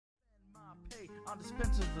on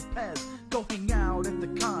dispensers of Pez. Go hang out at the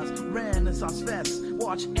cons, Renaissance fests.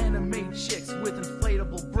 Watch anime chicks with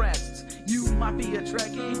inflatable breasts. You might be a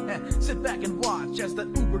Trekkie, sit back and watch as the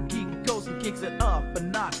uber geek goes and kicks it up a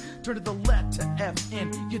notch. Turn to the letter F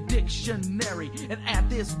in your dictionary and add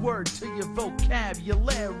this word to your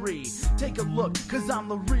vocabulary. Take a look, cause I'm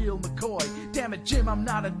the real McCoy. Damn it, Jim, I'm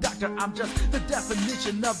not a doctor, I'm just the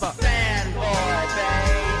definition of a fanboy,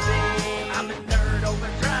 baby. I'm a nerd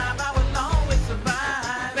overdrive, I will always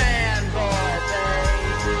survive. Fanboy,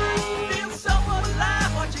 baby. Feel so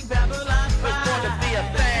alive watching Babylon 5. It's going to be a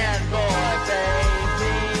fanboy,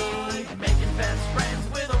 baby. Making best friends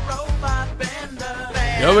with a robot bender.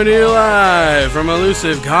 Coming to you live from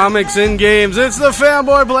Elusive Comics and Games, it's the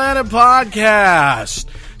Fanboy Planet Podcast.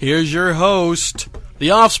 Here's your host,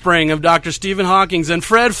 the offspring of Dr. Stephen Hawking and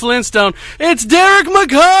Fred Flintstone. It's Derek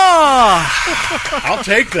McCaw! I'll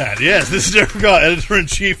take that, yes. This is Derek McCaw,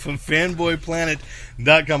 editor-in-chief of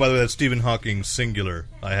FanboyPlanet.com. By the way, that's Stephen Hawking singular.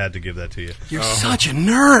 I had to give that to you. You're such a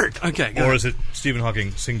nerd! Okay, go Or ahead. is it Stephen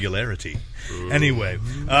Hawking singularity? Anyway,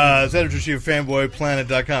 it's editor-in-chief of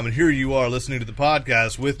FanboyPlanet.com, and here you are listening to the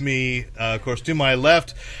podcast with me, of course, to my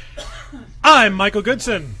left. I'm Michael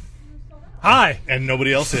Goodson. Hi. And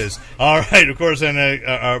nobody else is. All right, of course, and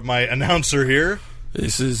my announcer here.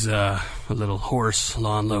 This is a little horse,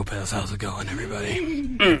 Lon Lopez. How's it going, everybody?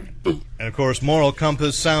 And, of course, moral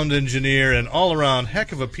compass, sound engineer, and all-around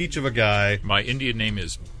heck of a peach of a guy. My Indian name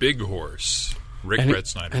is Big Horse, Rick And, Brett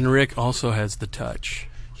Snyder. and Rick also has the touch.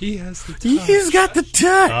 He has the He's got the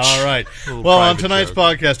touch! All right. Little Well, on private tonight's joke.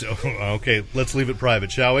 podcast, okay, let's leave it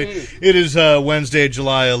private, shall we? It is Wednesday,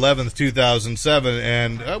 July 11th, 2007,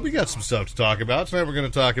 and we got some stuff to talk about. Tonight we're going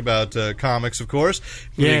to talk about comics, of course.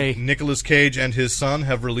 Yay. Nicolas Cage and his son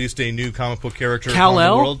have released a new comic book character on the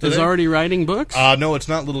Kal-El world today. is already writing books? No, it's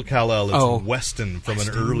not little Kal-El. It's Oh. Weston from an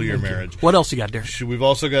earlier marriage. What else you got, Derek? We've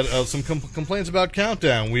also got some complaints about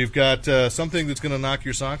Countdown. We've got something that's going to knock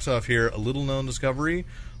your socks off here, a little-known discovery.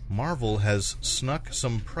 Marvel has snuck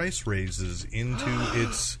some price raises into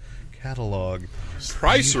its catalog.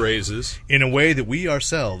 Price raises. In a way that we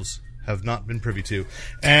ourselves have not been privy to.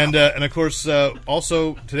 And of course,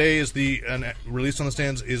 also today is released on the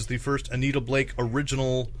stands is the first Anita Blake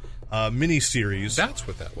original mini-series. That's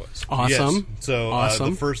what that was. Awesome. Yes. So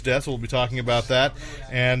Awesome. the first death, we'll be talking about that.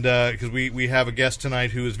 And because we have a guest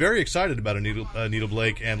tonight who is very excited about Anita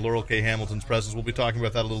Blake and Laurel K. Hamilton's presence. We'll be talking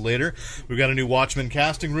about that a little later. We've got a new Watchmen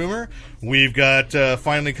casting rumor. We've got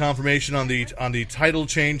finally confirmation on the title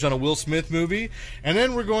change on a Will Smith movie. And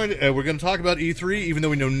then we're going to talk about E3, even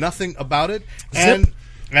though we know nothing about it. And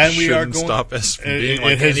we Shouldn't are going stop us from being it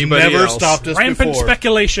like has anybody never else. stopped us Rampant before.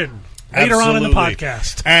 speculation. Later on in the Absolutely.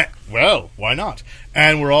 podcast. Well, why not?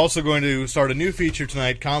 And we're also going to start a new feature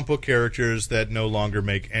tonight, comic book characters that no longer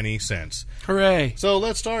make any sense. Hooray. So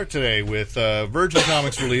let's start today with Virgin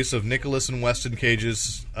Comics' release of Nicholas and Weston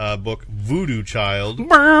Cage's book, Voodoo Child. Look,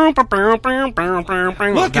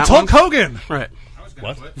 That it's one? Hulk Hogan. Right.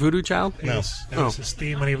 What? Voodoo Child? No. That was his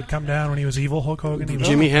theme when he would come down when he was evil Hulk Hogan. He was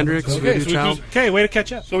Jimi Hendrix, Okay, Voodoo so Child. Okay, way to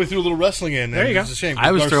catch up. So we threw a little wrestling in. There and you go. It's a shame.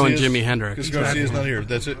 I was throwing Garcia's- Jimi Hendrix. Because Garcia's not here.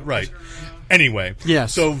 That's it. Right. Anyway,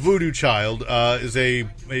 Yes. So Voodoo Child is a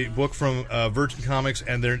book from Virgin Comics,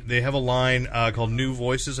 and they have a line called New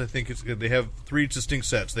Voices. I think they have three distinct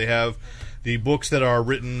sets. They have the books that are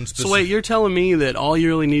written So wait, you're telling me that all you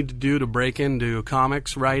really need to do to break into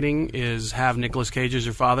comics writing is have Nicolas Cage as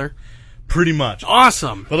your father? pretty much.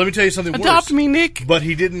 Awesome. But let me tell you something worse. Adopt me, Nick. But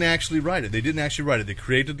he didn't actually write it. They didn't actually write it. They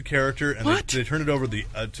created the character, and What? they turned it over. The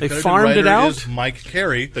They character farmed it writer out? is Mike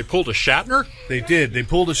Carey. They pulled a Shatner? They did. They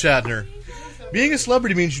pulled a Shatner. Being a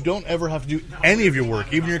celebrity means you don't ever have to do any of your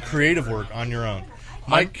work, even your creative work, on your own.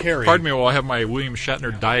 Mike Carey. Pardon me while I have my William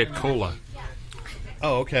Shatner Diet Cola.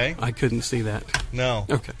 Oh, okay. I couldn't see that. No.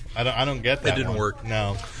 Okay. I don't get that. It didn't one. work.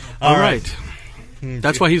 No. All right.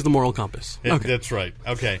 That's why he's the moral compass. Okay. That's right.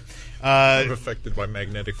 Okay. I'm affected by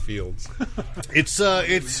magnetic fields. It's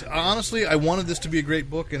honestly, I wanted this to be a great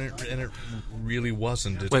book, and it really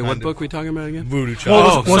wasn't. It's Wait, what kind of book are we talking about again? Voodoo Child.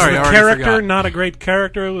 Well, was sorry, I the already character forgot. not a great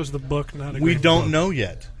character? Was the book not a great We don't book? know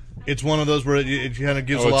yet. It's one of those where it kind of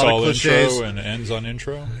gives Oh, a it's lot of all cliches. intro and ends on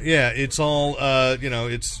intro? Yeah, it's all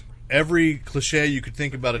it's every cliche you could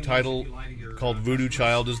think about a title called Voodoo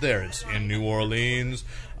Child is there. It's in New Orleans.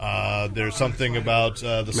 There's something about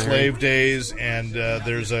the slave days, and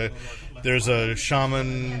there's a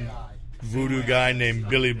shaman voodoo guy named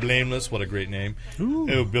Billy Blameless. What a great name.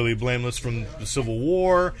 Oh, Billy Blameless from the Civil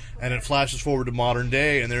War, and it flashes forward to modern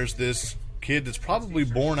day, and there's this kid that's probably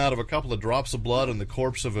born out of a couple of drops of blood and the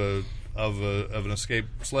corpse of an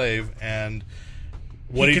escaped slave, and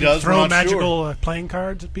What he can does, throw we're not magical sure. playing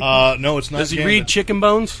cards at people. No, it's not. Does he Gambit. read chicken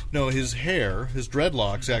bones? No, his hair, his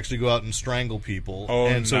dreadlocks actually go out and strangle people. Oh,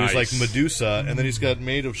 and so he's like nice. Medusa, and then he's got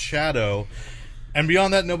Made of Shadow. And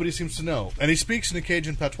beyond that, nobody seems to know. And he speaks in a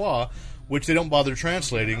Cajun patois, which they don't bother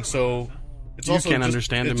translating, so it's You also can't just,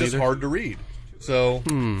 understand it's him just either? hard to read. So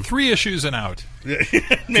 3 issues and out. maybe.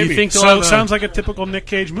 Do you think they'll So have it sounds like a typical Nick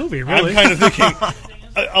Cage movie, really. I'm kind of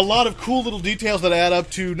thinking a lot of cool little details that add up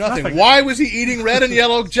to nothing. Nothing. Why was he eating red and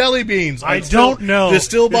yellow jelly beans? I don't know. This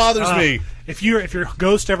still bothers me. If your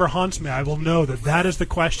ghost ever haunts me, I will know that is the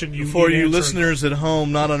question you For need you answered. listeners at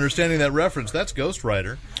home not understanding that reference, that's Ghost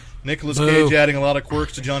Rider. Nicolas Boo. Cage adding a lot of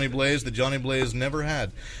quirks to Johnny Blaze that Johnny Blaze never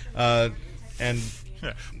had. And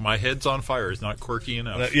My head's on fire is not quirky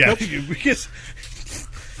enough. yeah, because,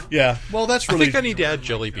 yeah. Well, that's I really think I need to add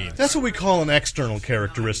jelly beans. that's what we call an external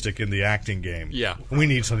characteristic in the acting game. Yeah. We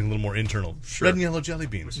need something a little more internal. Sure. Red and yellow jelly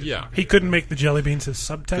beans. Yeah. He couldn't make the jelly beans his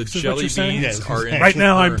The subtext. Is what jelly you're saying? beans Yes, are exactly. in Right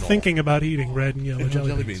now, I'm kernel. thinking about eating red and yellow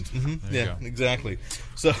Jelly beans. beans. Yeah, you go. exactly.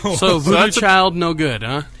 So, So Voodoo that's a- Child, no good,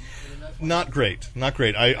 huh? not great. Not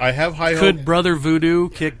great. I have high Could hope. Brother Voodoo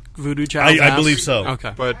kick Voodoo Child's I ass? believe so.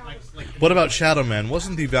 Okay. But What about Shadow Man?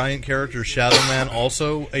 Wasn't the Valiant character Shadow Man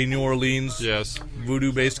also a New Orleans yes,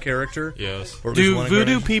 voodoo-based character? yes. Or at least Do one voodoo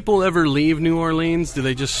incarnation? people ever leave New Orleans? Do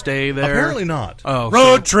they just stay there? Apparently not. Oh,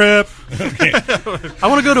 Road trip, I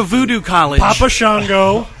want to go to Voodoo College. Papa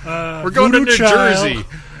Shango. We're going to Voodoo New Child. Jersey.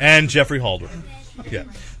 And Jeffrey Haldren. Yeah.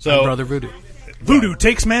 So Brother Voodoo. Voodoo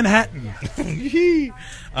takes Manhattan.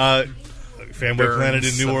 Fanboy Planet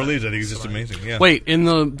in New Burns. Orleans. I think is just amazing. Yeah. Wait, in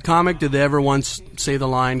the comic, did they ever once say the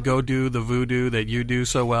line, go do the voodoo that you do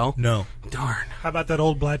so well? No. Darn. How about that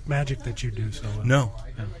old black magic that you do so well? No.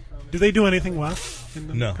 Do they do anything well in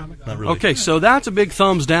the No. comic? Not really. Okay, so that's a big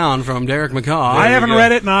thumbs down from Derek McCaw. I haven't go.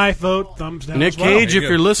 read it, and I vote thumbs down. Nick as well. Cage, There if you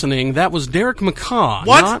you're go. listening, that was Derek McCaw,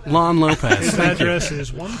 What? not Lon Lopez. His address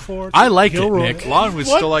is 140. I liked it, Gilroy. Nick. Lon would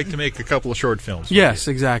still like to make a couple of short films. Yes,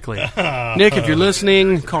 exactly. Nick, if you're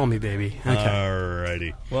listening, call me, baby. Okay.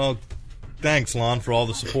 Alrighty. Well, thanks, Lon, for all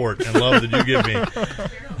the support and love that you give me.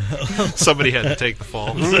 Somebody had to take the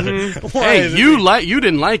fall. Why is Hey, it you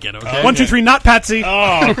didn't like it, okay? 1, 2, 3, not Patsy.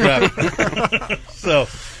 Oh, crap. So,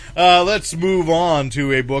 let's move on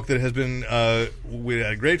to a book that has been, we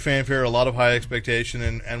had a great fanfare, a lot of high expectation,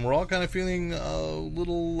 and we're all kind of feeling a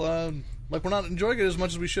little like we're not enjoying it as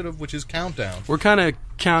much as we should have, which is Countdown. We're kind of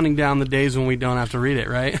counting down the days when we don't have to read it,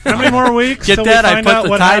 right? How many more weeks? Get till that? We I find put out the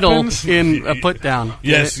what title happens? in a put down. Get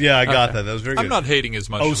Yes, it? yeah, I got Okay. that. That was very good. I'm not hating as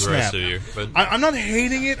much Oh, as the rest snap. of you, but I'm not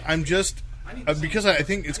hating it. I'm just because I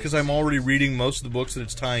think it's because I'm already reading most of the books that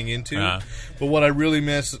it's tying into. But what I really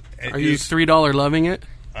miss Are you is $3 loving it?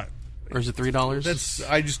 I- Or is it $3? that's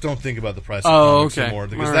I just don't think about the price of Oh, comics okay. anymore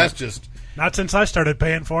because All that's right. just Not since I started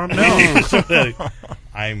paying for them. No,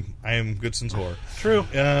 I am good since whore. true.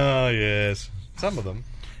 Oh yes, some of them.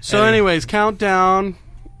 So, anyways, Countdown,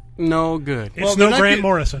 no good. It's they're no not Grant good-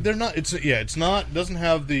 Morrison. They're not. It's not. Doesn't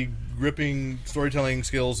have the gripping storytelling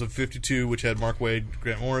skills of 52, which had Mark Waid,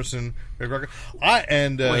 Grant Morrison, Greg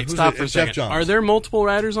Rucka. Wait, who's stop it? for a Jeff second. Johns. Are there multiple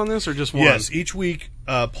writers on this or just one? Yes, each week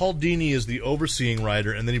Paul Dini is the overseeing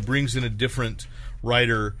writer, and then he brings in a different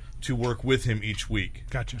writer to work with him each week.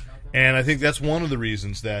 Gotcha. And I think that's one of the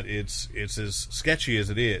reasons that it's as sketchy as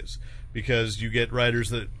it is, because you get writers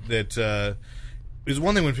that it was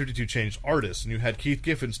one thing when 52 changed artists, and you had Keith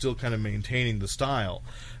Giffen still kind of maintaining the style,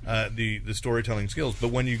 the storytelling skills. But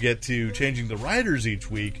when you get to changing the writers each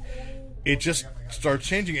week, it just starts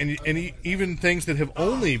changing, and even things that have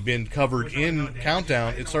only been covered in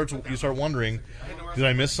Countdown, you start wondering, did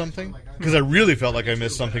I miss something? Because I really felt like I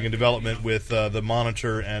missed something in development with the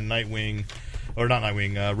Monitor and Nightwing, or not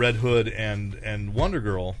Nightwing, Red Hood and Wonder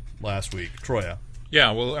Girl last week, Troya.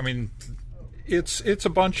 yeah. Well, I mean, it's a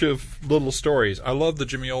bunch of little stories. I love the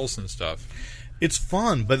Jimmy Olsen stuff. It's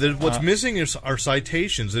fun, but what's missing are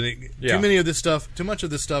citations, and Yeah. too much of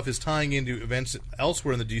this stuff is tying into events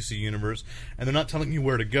elsewhere in the DC universe, and they're not telling you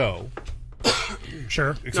where to go.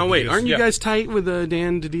 Sure. No, wait, aren't you Yeah. guys tight with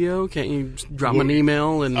Dan DiDio? Can't you drop him an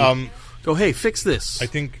email and go, hey, fix this? I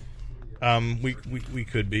think we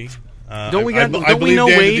could be. Don't we got- I don't we believe know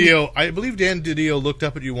Dan Wade? DiDio, I believe Dan DiDio looked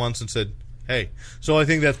up at you once and said, "Hey." So I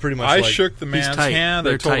think that's pretty much. I like, shook the man's tight. hand.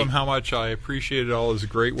 They're I told tight. him how much I appreciated all his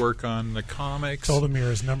great work on the comics. Told him you're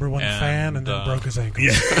his number one And, fan, and then broke his ankle.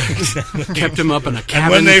 Kept him up in a cabin.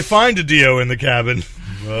 And when they find a Dio in the cabin,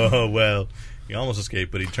 oh well, he almost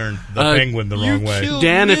escaped, but he turned the penguin the wrong way. killed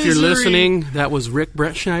Dan, if you're Misery. listening, that was Rick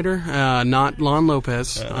Brett Schneider, not Lon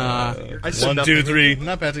Lopez. I said 1, nothing. 2, 3,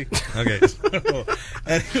 not Patsy. Okay,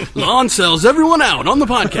 Lon sells everyone out on the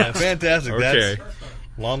podcast. fantastic. Okay.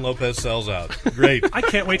 Lon Lopez sells out. Great. I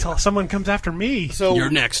can't wait till someone comes after me. So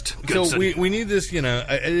You're next. So we need this.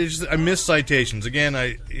 I miss citations again.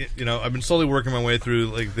 I've been slowly working my way through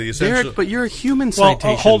like the essential. Derek, but you're a human Well,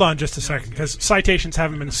 citation. hold on just a second, because citations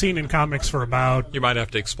haven't been seen in comics for about You might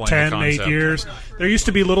have to explain 10, the concept. 8 years. There used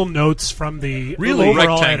to be little notes from the Really?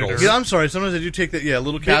 overall Rectangles. editor. Yeah, I'm sorry. Sometimes I do take that. Yeah,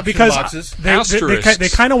 little caption Because boxes. they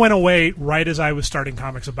kind of went away right as I was starting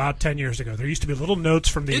comics about 10 years ago. There used to be little notes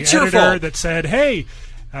from the It's your editor fault. that said, hey,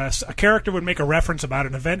 a character would make a reference about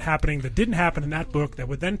an event happening that didn't happen in that book that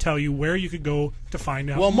would then tell you where you could go to find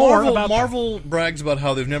out Well, more about Marvel brags about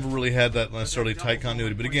how they've never really had that necessarily tight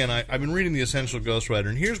continuity. But again, I've been reading the Essential Ghost Rider,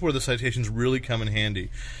 and here's where the citations really come in handy.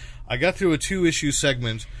 I got through a 2-issue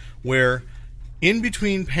segment where, in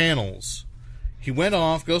between panels,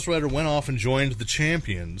 Ghost Rider went off and joined the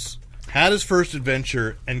Champions, had his first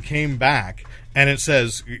adventure, and came back, and it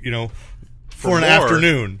says, for an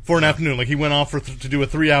afternoon. Like he went off to do a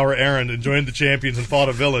 3-hour errand and joined the Champions and fought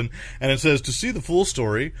a villain. And it says, to see the full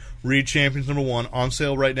story, read Champions #1 on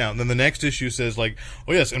sale right now. And then the next issue says, like,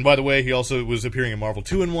 oh yes, and by the way, he also was appearing in Marvel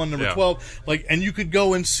 2-in-1, number 12. Like, and you could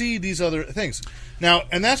go and see these other things. Now,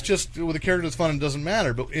 and that's just with a character that's fun and doesn't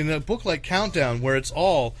matter. But in a book like Countdown, where it's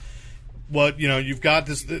all you've got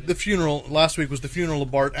this. The funeral last week was the funeral of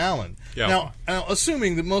Bart Allen. Yeah. Now,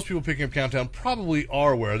 assuming that most people picking up Countdown probably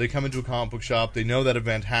are aware, they come into a comic book shop, they know that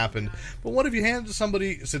event happened. But what if you hand it to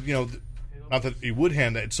somebody? Said, not that you would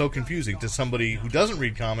hand that. It's so confusing to somebody who doesn't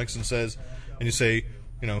read comics and you say,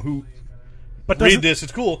 who. But read this,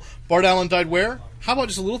 it's cool. Bart Allen died where? How about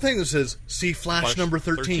just a little thing that says, see Flash number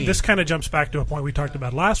 13? This kind of jumps back to a point we talked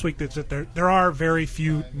about last week, that there are very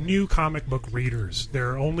few new comic book readers.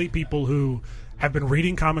 There are only people who have been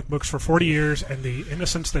reading comic books for 40 years and the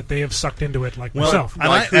innocence that they have sucked into it, like myself.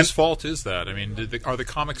 Whose fault is that? I mean, are the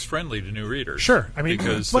comics friendly to new readers? Sure. I mean,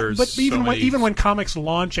 because but even when comics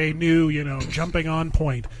launch a new, jumping on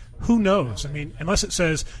point, who knows? I mean, unless it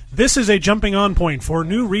says, this is a jumping on point for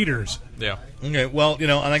new readers. Yeah. Okay, well,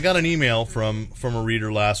 and I got an email from a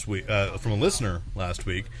reader last week, from a listener last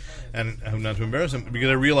week, and not to embarrass him, because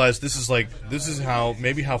I realized this is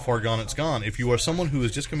how far gone it's gone. If you are someone who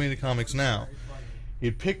is just coming into comics now,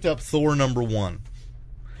 he picked up Thor #1,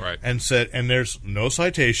 right, and said, and there's no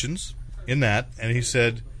citations in that, and he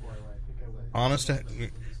said,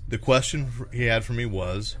 the question he had for me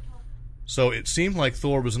was, so it seemed like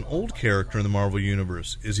Thor was an old character in the Marvel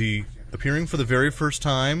Universe. Is he appearing for the very first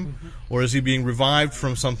time, or is he being revived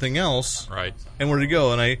from something else? Right. And where to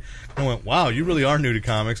go? And I went, wow, you really are new to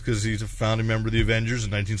comics, because he's a founding member of the Avengers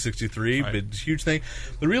in 1963, right. Big, huge thing.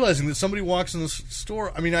 But realizing that somebody walks in the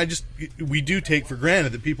store, I mean, we do take for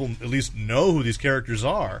granted that people at least know who these characters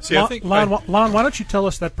are. See, I think Lon, why don't you tell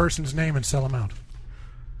us that person's name and sell him out?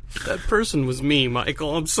 That person was me,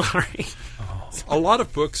 Michael. I'm sorry. A lot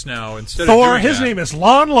of books now, instead Thor, of doing his that, name is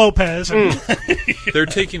Lon Lopez. they're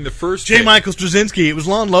taking the first J. Michael Straczynski. It was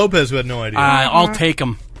Lon Lopez who had no idea. I'll take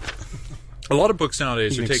him. A lot of books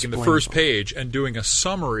nowadays You are can taking the explain. first page and doing a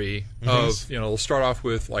summary of, they'll start off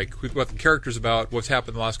with like what the character's about, what's happened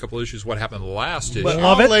in the last couple of issues, what happened in the last issue. But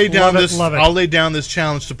Love I'll it, lay down love it, this. love it. I'll lay down this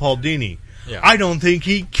challenge to Paul Dini. Yeah. I don't think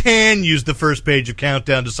he can use the first page of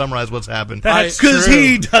Countdown to summarize what's happened. That's because true.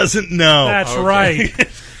 he doesn't know. That's right.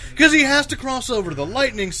 Because he has to cross over to the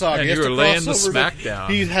Lightning Saga. And He has you to were laying cross the over smackdown.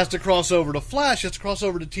 He has to cross over to Flash. He has to cross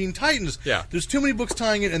over to Teen Titans. Yeah. There's too many books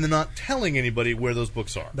tying it, and they're not telling anybody where those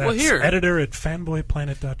books are. That's here. editor at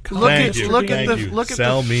fanboyplanet.com. Look Thank at you. look Thank at you. the look at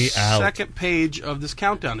Sell the me out. second page of this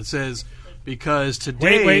countdown. It says, because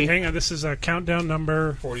today Wait, hang on. This is a countdown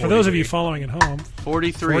number for those of you following at home.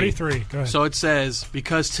 43. 43. Go ahead. So it says,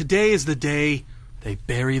 because today is the day they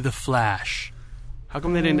bury the Flash. How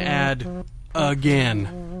come they didn't add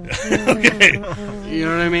again? Okay. You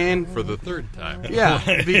know what I mean? for the third time.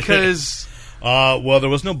 Yeah, because Well, there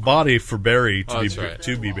was no body for Barry Oh, that's right.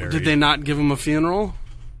 to be buried. did they not give him a funeral?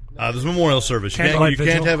 There's a memorial service. You Candlelight can't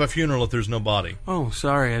vigil. have a funeral if there's no body. Oh,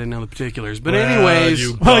 sorry, I didn't know the particulars. But Well, anyways,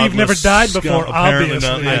 you Well, you've never godless died before, scum. Apparently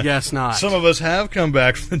obviously. not, yeah. I guess not. Some of us have come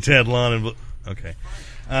back from the dead lawn and okay.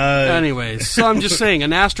 Anyways, so I'm just saying,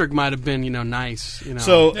 an asterisk might have been, nice.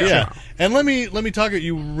 So yeah, and let me talk at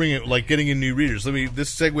you. Ring it like getting in new readers.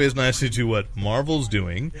 This segues nicely to what Marvel's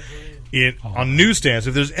doing on newsstands.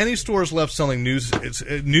 If there's any stores left selling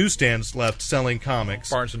newsstands left selling comics,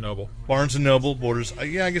 Barnes and Noble. Barnes and Noble, Borders. I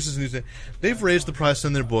guess it's a newsstand. They've raised the price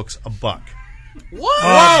on their books $1.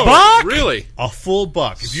 What? Buck? Really? A full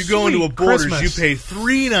 $1. If you go into a Sweet Borders, Christmas. you pay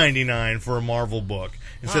 $3.99 for a Marvel book.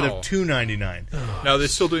 instead Wow. of $2.99. Now, are they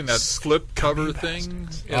still doing that flip cover thing?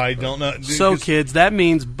 I don't know. So, kids, that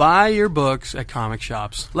means buy your books at comic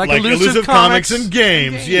shops. Like Elusive Comics and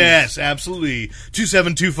Games. Yes, absolutely.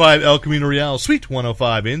 2725 El Camino Real, Suite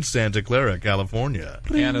 105 in Santa Clara, California.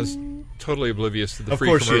 Anna's totally oblivious to the Of free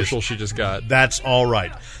course she commercial is. she just got. That's all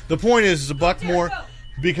right. The point is, it's $1 more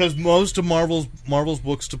because most of Marvel's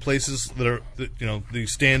books to places that are, the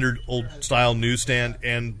standard old style newsstand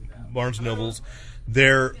and Barnes and Nobles,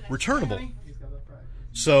 they're returnable.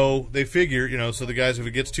 So they figure, so the guys, if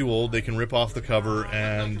it gets too old, they can rip off the cover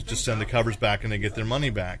and just send the covers back and they get their money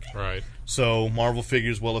back. Right. So Marvel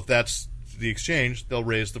figures, well, if that's the exchange, they'll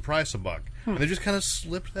raise the price $1. And they just kind of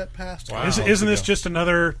slipped that past. Wow. Isn't this just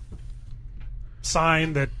another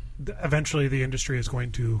sign that eventually the industry is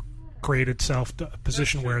going to create itself to a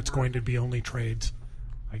position where it's going to be only trades?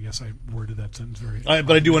 I guess I worded that sentence very... But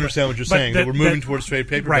I do understand what you're saying, that we're moving towards trade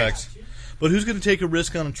paperbacks. Right. But who's going to take a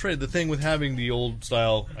risk on a trade? The thing with having the old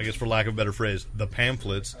style, I guess for lack of a better phrase, the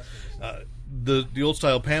pamphlets, the old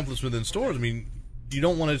style pamphlets within stores, I mean, you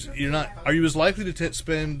don't want to, you're not, are you as likely to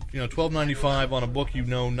spend, $12.95 on a book you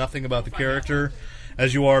know nothing about the character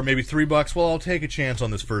as you are maybe $3? Well, I'll take a chance on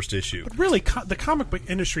this first issue. But really, the comic book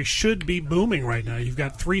industry should be booming right now. You've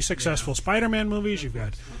got 3 successful Spider-Man movies. You've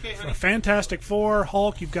got Fantastic Four,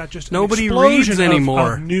 Hulk. You've got just Nobody an explosion reads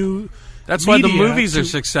anymore. of new That's why the media movies are to-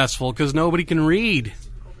 successful, because nobody can read.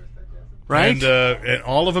 Right? And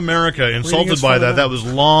all of America insulted is by fun that. enough. That was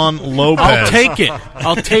Lon Lopez. I'll take it.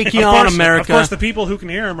 I'll take you on, America. Of course, the people who can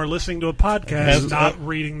hear him are listening to a podcast, Has- not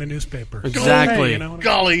reading the newspaper. Exactly. Hey, you know?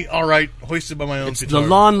 Golly, all right, hoisted by my own The petard.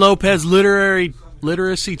 Lon Lopez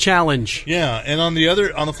Literacy Challenge. Yeah, and on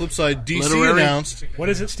the flip side, DC Literary. announced What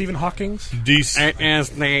is it, Stephen Hawking's? I'm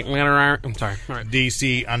sorry. All right.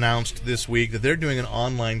 DC announced this week that they're doing an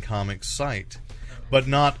online comic site, but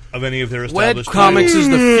not of any of their Web established comics is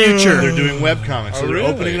the future. They're doing web comics, so Oh, they're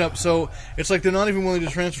really? opening it up. So it's like they're not even willing to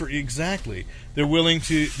transfer. Exactly, they're willing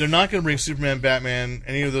to. They're not going to bring Superman, Batman,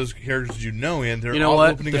 any of those characters you know in. They're You know all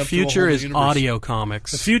what? opening The up to a future whole is universe. audio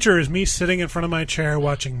comics. The future is me sitting in front of my chair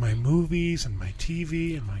watching my movies and my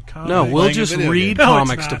TV and my comics. No, we'll Playing a just video read game. No, it's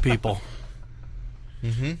comics to not. people.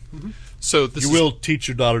 So this You is, will teach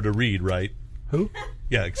your daughter to read, right? Who?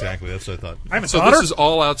 Yeah, exactly. That's what I thought. I have a So daughter. this is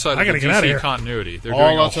all outside I of the gotta get outta DC here. continuity. They're All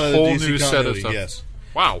doing a outside of the whole DC new set of continuity, stuff. yes.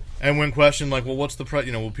 Wow. And when questioned, like, well, what's the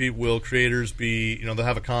will creators be? They'll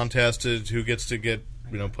have a contest to who gets to get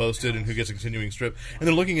posted and who gets a continuing strip, and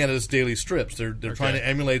they're looking at it as daily strips. They're trying to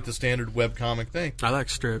emulate the standard web comic thing. I like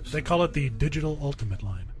strips. They call it the Digital Ultimate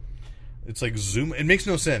line. It's like Zoom. It makes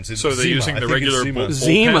no sense. It's So they're Zima. using I the think it's regular Zima. bull-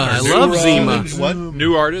 Zima. I bullpen. love Zura- Zima. What?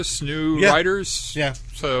 New artists, new Yeah. writers. Yeah.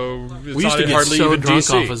 So it's We used not to get hardly so even drunk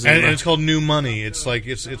DC. off of Zima. And it's called New Money. It's like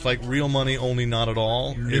real money, only not at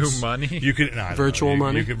all. New It's- money? You can no, I don't Virtual know.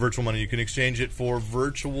 money? You can virtual money. You can exchange it for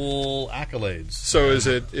virtual accolades. So it's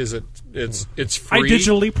I free?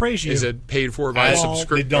 digitally praise you. Is it paid for by They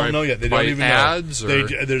subscription? don't know yet. They by don't even ads know.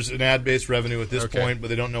 Or? There's an ad-based revenue at this Okay. point, but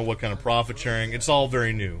they don't know what kind of profit sharing. It's all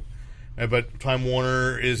very new. But Time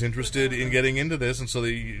Warner is interested in getting into this, and so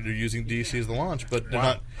they're using DC as the launch, but they're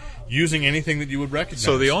not using anything that you would recognize.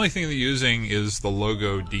 So the only thing they're using is the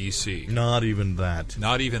logo DC. Not even that.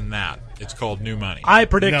 Not even that. It's called New Money. I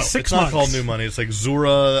predict No, 6 it's months. not called New Money. It's like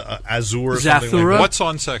Zura, Azure, something Zathura? like What's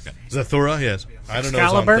on second? that. Zathura, yes. I don't know.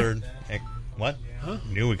 It's on Excalibur? third. What?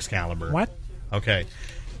 New Excalibur. What? Okay.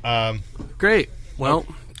 Great. Well,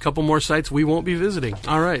 a couple more sites we won't be visiting.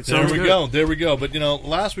 All right. There Sounds we good. go. There we go. But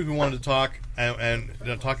last week we wanted to talk and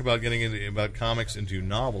talk about getting about comics into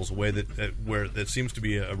novels, a way that seems to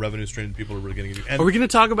be a revenue stream that people are really getting into. And, Are we going to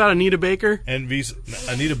talk about Anita Baker?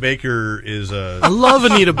 Anita Baker is I love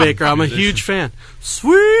Anita Baker. I'm a huge fan.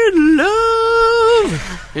 Sweet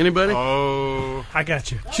love. Anybody? Oh, I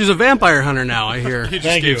got you. She's a vampire hunter now, I hear. you just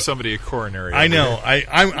Thank gave you. somebody a coronary. I over know. here.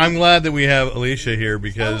 I'm glad that we have Alicia here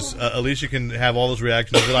because Alicia can have all those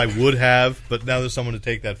reactions that I would have, but now there's someone to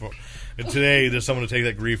take that for. And today there's someone to take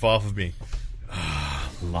that grief off of me.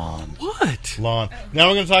 Lon. What? Lon. Now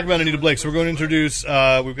we're going to talk about Anita Blake. So we're going to introduce.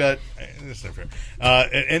 We've got this is not fair.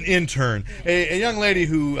 An intern, a young lady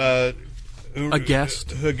who. A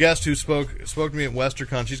guest. A guest who spoke to me at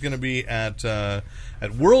WesterCon. She's going to be at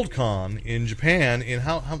WorldCon in Japan. In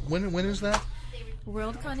when is that?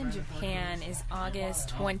 Worldcon in Japan is August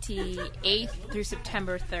 28th through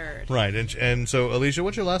September 3rd. Right, and so Alicia,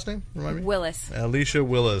 what's your last name? Remind me. Willis. Alicia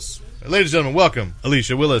Willis. Ladies and gentlemen, welcome,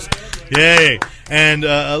 Alicia Willis. Yay! And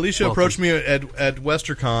Alicia Welcome. approached me at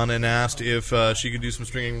WesterCon and asked if she could do some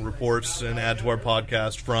stringing reports and add to our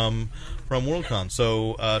podcast from from Worldcon.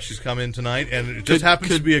 So she's come in tonight, and it just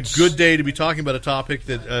happens to be a good day to be talking about a topic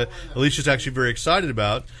that Alicia's actually very excited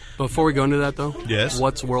about. Before we go into that, though, yes,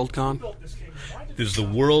 what's Worldcon? This is the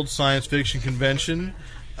World Science Fiction Convention.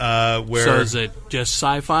 Where so is it just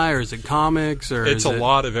sci-fi, or is it comics, or it's a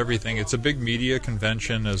lot of everything. It's a big media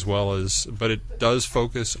convention as well as, but it does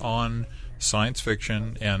focus on science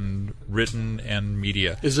fiction and written and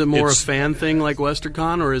media. Is it more a fan thing like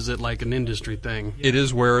WesternCon, or is it like an industry thing? It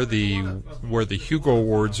is where the Hugo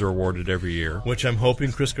Awards are awarded every year. Which I'm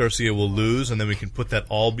hoping Chris Garcia will lose, and then we can put that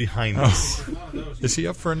all behind us. Is he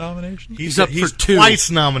up for a nomination? He's up for 2. Twice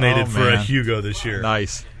nominated for a Hugo this year.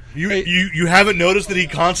 Nice. You haven't noticed that he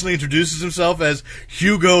constantly introduces himself as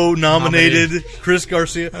Hugo-nominated Chris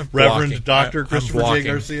Garcia? Reverend Dr. Christopher J.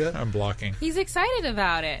 Garcia? I'm blocking. He's excited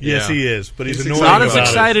about it. Yes, he is, but he's annoying not about as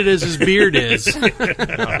excited as his beard is. Oh,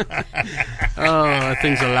 that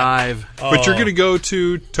thing's alive. But you're going to go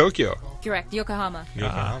to Tokyo. Correct, Yokohama.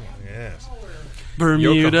 Yokohama, yes.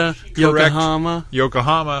 Bermuda, Yokohama.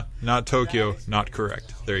 Yokohama, not Tokyo, not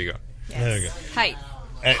correct. There you go. Yes. There you go. Height.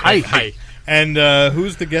 Height. And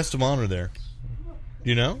who's the guest of honor there? Do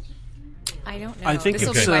you know? I don't know. I think this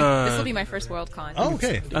it's, will be my first Worldcon. Oh,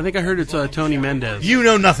 okay. I think I heard it's Tony Mendez. You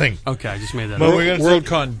know nothing. Okay, I just made that But up.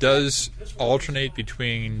 Worldcon does alternate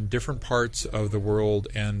between different parts of the world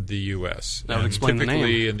and the U.S. That would explain the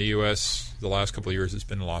typically name. in the U.S., the last couple of years, it's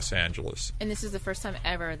been Los Angeles. And this is the first time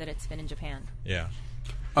ever that it's been in Japan. Yeah.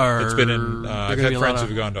 It's been in. I've had friends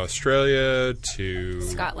who've gone to Australia, to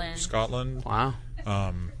Scotland. Wow.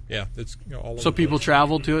 Yeah, it's all over. So people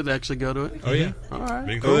travel to it, they actually go to it? Oh, yeah. All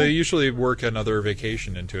right. Well, they usually work another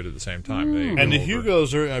vacation into it at the same time. They And the go over.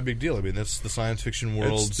 Hugos are a big deal. I mean, that's the science fiction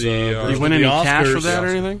world's... the, Do version you win of any the cash Oscars. for that or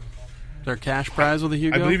anything? Is there a cash prize with a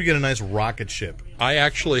Hugo? I believe you get a nice rocket ship. I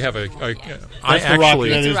actually have a.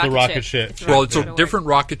 That is the rocket ship. Well, it's a different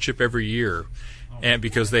rocket ship every year, and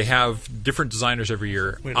because they have different designers every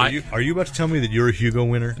year. Wait, are you about to tell me that you're a Hugo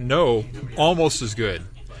winner? No, almost as good.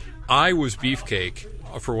 I was Beefcake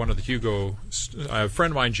for one of the Hugo. A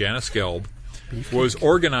friend of mine, Janice Gelb, was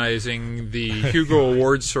organizing the Hugo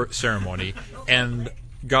Awards ceremony and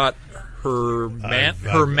got her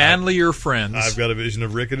manlier friends. I've got a vision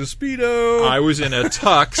of Rick in a Speedo. I was in a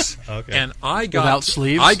tux, Okay. and Without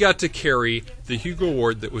sleeves? I got to carry the Hugo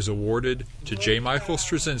Award that was awarded to J. Michael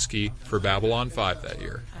Straczynski for Babylon 5 that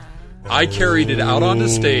year. I carried it out on the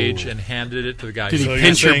stage and handed it to the guy. Did he So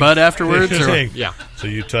pinch you're your butt afterwards? you're Or? saying- Yeah. So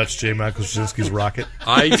you touched J. Michael Straczynski's rocket?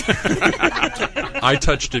 I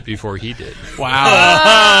touched it before he did.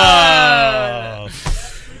 Wow.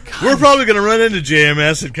 We're probably going to run into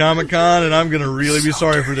JMS at Comic-Con, and I'm going to really be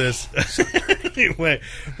sorry for this. Anyway,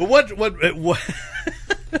 but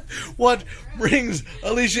what brings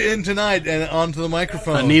Alicia in tonight and onto the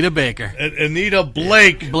microphone? Anita Baker. Anita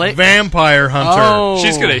Blake, Blake? Vampire Hunter. Oh.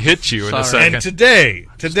 She's going to hit you in a Sorry. second. And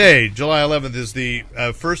today, July 11th, is the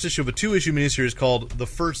first issue of a 2-issue miniseries called The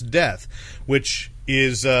First Death, which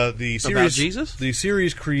is the series. About Jesus? The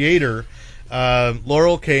series creator,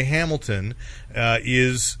 Laurel K. Hamilton,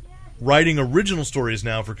 is writing original stories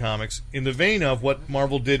now for comics in the vein of what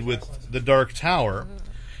Marvel did with The Dark Tower.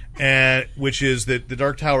 Which is that the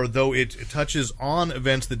Dark Tower, though it touches on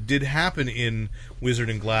events that did happen in Wizard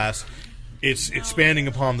and Glass, it's expanding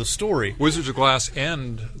upon the story. Wizards of Glass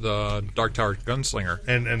and the Dark Tower Gunslinger.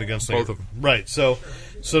 And the Gunslinger. Both of them. Right. So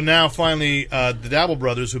now finally the Dabble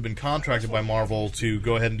brothers, who've been contracted by Marvel to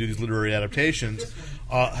go ahead and do these literary adaptations,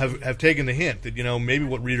 have taken the hint that, maybe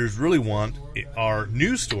what readers really want are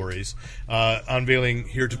news stories unveiling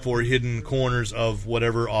heretofore hidden corners of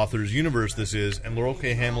whatever author's universe this is. And Laurel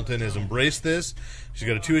K. Hamilton has embraced this. She's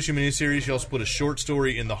got a 2-issue miniseries. She also put a short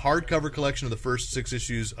story in the hardcover collection of the first 6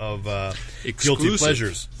 issues of Guilty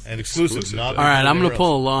Pleasures. And exclusive. Not All right, I'm going to anywhere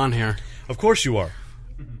pull a else. lawn here. Of course you are.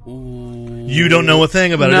 You don't know a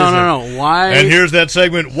thing about it. No. Why? And here's that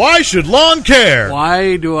segment. Why should Lon care?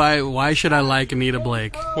 Why should I like Anita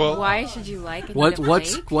Blake? Well, Why should you like Anita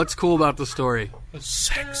Blake? What's cool about the story?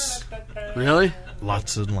 Sex. Really?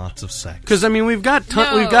 Lots and lots of sex. Because we've got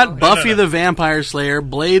No. we've got Buffy the Vampire Slayer,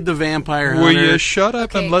 Blade the Vampire Hunter. will you shut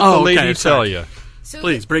up Okay. and let Oh, the lady okay, tell sorry. you? So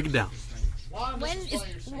Please break it down.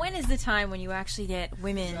 when is the time when you actually get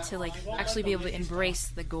women to actually be able to embrace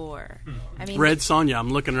the gore? I mean, Red Sonja, I'm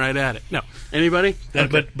looking right at it. No, anybody?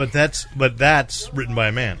 But that's written by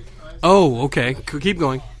a man. Oh, okay. Keep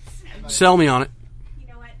going. Sell me on it.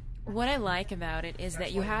 what I like about it is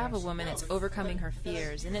that you have a woman that's overcoming her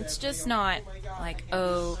fears, and it's just not like,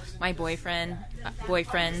 oh, my boyfriends.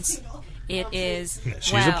 It is,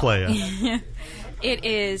 She's a player. It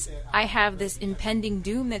is, I have this impending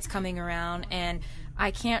doom that's coming around, and I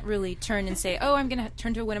can't really turn and say, oh, I'm going to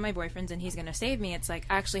turn to one of my boyfriends and he's going to save me. It's like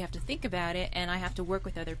I actually have to think about it, and I have to work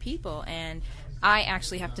with other people, and I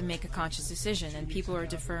actually have to make a conscious decision, and people are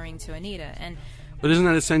deferring to Anita. But isn't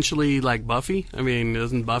that essentially like Buffy? I mean,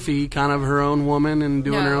 isn't Buffy kind of her own woman and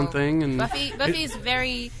doing her own thing? And Buffy's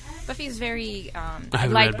very. I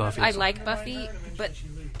haven't read Buffy. I like Buffy, but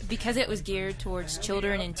because it was geared towards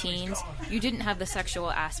children and teens, you didn't have the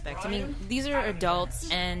sexual aspect. I mean, these are adults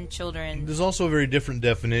and children. There's also a very different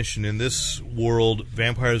definition. In this world,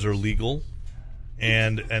 vampires are legal.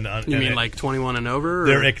 And you mean like 21 and over? Or?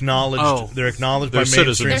 They're acknowledged. Oh. They're acknowledged They're by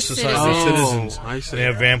mainstream citizens. society. They're They're citizens. I see. They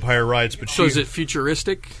have vampire rights. But So is it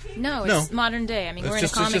futuristic? No, it's modern day. I mean, we're in a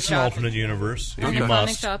it's comic just shop. an alternate universe. If In you a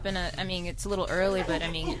must. comic shop, I mean, it's a little early, but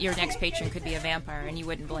I mean, your next patron could be a vampire, and you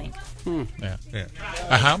wouldn't blink. Yeah.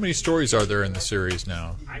 Yeah. How many stories are there in the series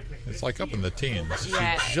now? It's like up in the teens.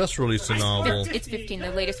 Yeah, Just released a novel. it's 15.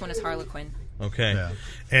 The latest one is Harlequin. Okay. Yeah.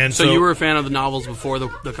 And So you were a fan of the novels before the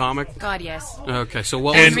comic? God, yes. Okay, so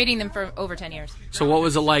what I've was been reading them for over 10 years.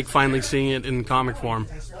 it like finally seeing it in comic form?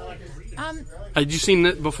 Had you seen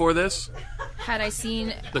it before this? Had I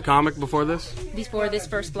seen The comic before this? before this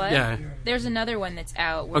First Blood? Yeah. There's another one that's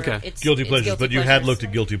out. Where Okay. it's Guilty it's Pleasures, Guilty but you had Pleasures. looked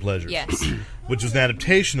at Guilty Pleasures. Yes. Which was an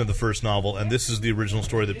adaptation of the first novel, and this is the original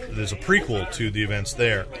story that there's a prequel to the events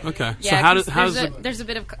there. Okay. Yeah, so how 'cause does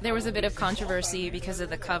there was a bit of controversy because of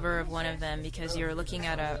the cover of one of them, because you're looking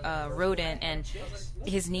at a rodent and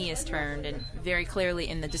his knee is turned, and very clearly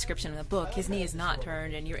in the description of the book his knee is not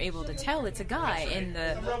turned, and you're able to tell it's a guy. In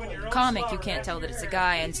the comic you can't tell that it's a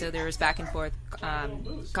guy, and so there was back and forth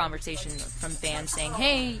conversation from fans saying,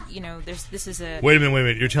 hey, this is a Wait a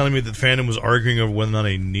minute. You're telling me that fandom was arguing over whether or not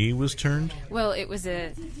a knee was turned? well, it was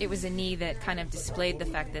a knee that kind of displayed the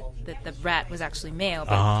fact that the rat was actually male,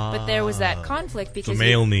 but there was that conflict because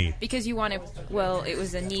male knee. because you wanted, well, it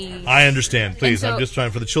was a knee. I understand. Please, And so- I'm just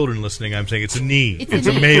trying for the children listening. I'm saying it's a knee. It's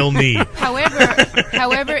a male knee.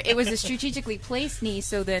 However, it was a strategically placed knee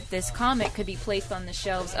so that this comic could be placed on the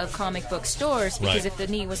shelves of comic book stores, because Right. if the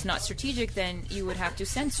knee was not strategic, then you would have to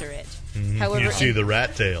censor it. You However, see the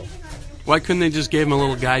rat tail. why couldn't they just give him a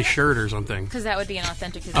little guy shirt or something? because that would be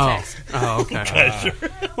inauthentic to the Oh, text.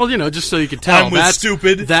 okay. Well, just so you could tell. I'm with that's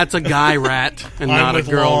stupid. That's a guy rat and I'm not a with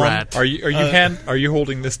girl long. rat. Are you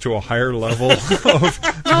holding this to a higher level of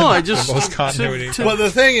No, I just most continuity? Well,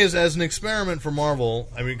 the thing is, as an experiment for Marvel,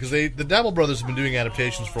 I mean, because the Dabble Brothers have been doing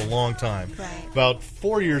adaptations for a long time. Right. About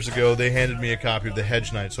 4 years ago, they handed me a copy of The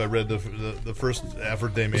Hedge Knight, so I read the first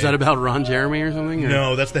effort they made. Is that about Ron Jeremy or something? Or?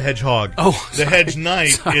 No, that's The Hedgehog. Oh, The sorry. Hedge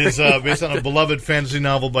Knight is based on a beloved fantasy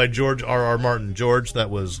novel by George R.R. Martin. George, that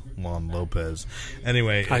was Lon Lopez.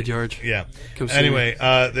 Anyway. Hi, George. Yeah. Come see Anyway,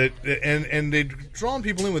 and they'd drawn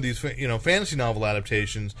people in with these, fantasy novel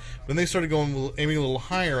adaptations. But they started aiming a little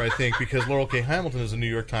higher, I think, because Laurel K. Hamilton is a New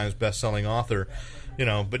York Times best-selling author.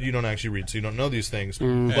 But you don't actually read, so you don't know these things.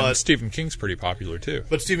 And But Stephen King's pretty popular too.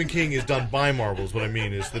 But Stephen King is done by Marvel, is what I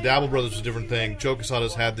mean. Is the Dabble Brothers is a different thing. Joe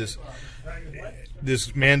Quesada's had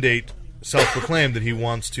this mandate, self-proclaimed, that he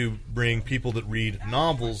wants to bring people that read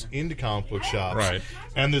novels into comic book shops. Right.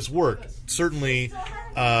 And this worked. Certainly,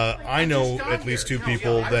 I know at least two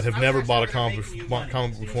people that have never bought a comic book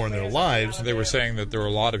before in their lives. They were saying that there were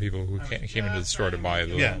a lot of people who came into the store to buy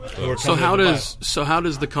them. Yeah. So how does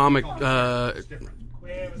the comic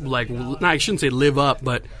I shouldn't say live up,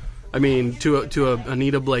 but I mean to a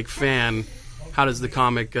Anita Blake fan, how does the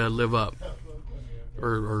comic live up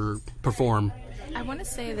or perform? I want to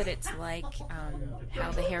say that it's like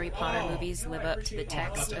how the Harry Potter movies live up to the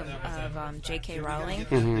text of J.K. Rowling.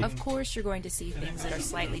 Mm-hmm. Of course, you're going to see things that are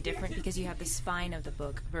slightly different because you have the spine of the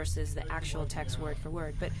book versus the actual text word for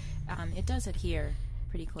word, but it does adhere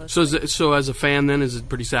pretty closely. So as a fan, then, is it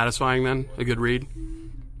pretty satisfying? Then a good read.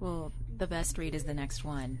 Well, the best read is the next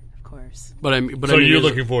one, of course. So you're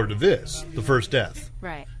looking forward to this, The First Death.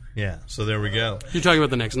 Right. Yeah. So there we go. You're talking about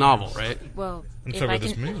the next novel, right? Well, I'm talking about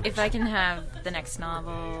this movie. if I can have the next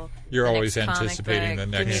novel, You're the always next comic anticipating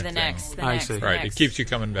book, the give me next the thing. next, the I next, see. the Right, next. it keeps you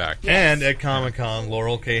coming back. And at Comic-Con,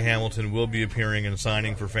 Laurel K. Hamilton will be appearing and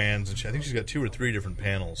signing for fans. And I think she's got 2 or 3 different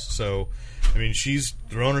panels. So, I mean, she's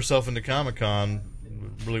thrown herself into Comic-Con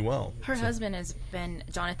really well. Her husband has been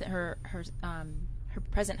Jonathan. Her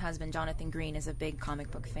present husband, Jonathan Green, is a big comic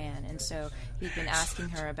book fan, and so he'd been asking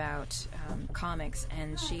her about comics,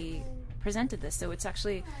 and she presented this. So it's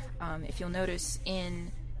actually, if you'll notice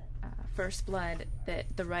in First Blood, that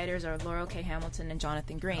the writers are Laurel K. Hamilton and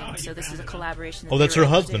Jonathan Green. So this is a collaboration. Oh, that's they her were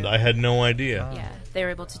able to husband. do. I had no idea. Yeah, they were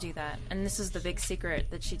able to do that. And this is the big secret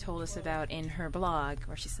that she told us about in her blog,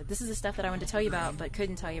 where she said, this is the stuff that I wanted to tell you about, but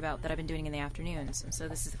couldn't tell you about that I've been doing in the afternoons. And so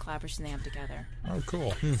this is the collaboration they have together. Oh,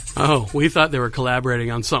 cool. Oh, we thought they were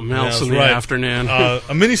collaborating on something else that's in the right. afternoon. A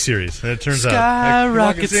miniseries, and it turns out. Sky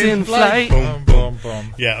rockets in flight. Boom, Boom,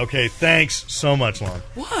 boom. Yeah, okay, thanks so much, Lon.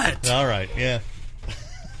 What? All right, yeah.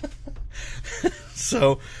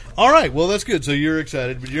 So, all right, well, that's good. So you're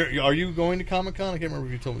excited. But are you going to Comic-Con? I can't remember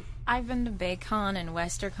if you told me. I've been to BayCon and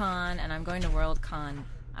WesterCon, and I'm going to WorldCon.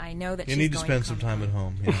 I know that You she's need to going spend some time at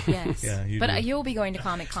home. Yeah. Yes. Yeah, you but do. you'll be going to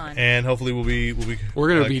Comic-Con. And hopefully we'll be We're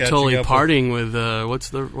going to be catching totally up partying with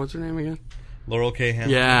what's her name again? Laurel K.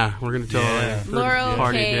 Hamilton. Yeah, we're going to totally Yeah. Laurel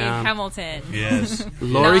party K. down. Hamilton. Yes.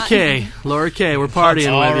 Lori Not- K. We're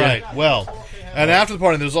partying All with you. right. Well, and after the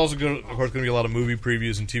party, there's also, of course, going to be a lot of movie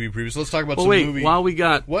previews and TV previews. So let's talk about Well, some wait, movie. while we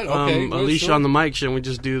got What? Okay, well, Alicia sure. on the mic, shouldn't we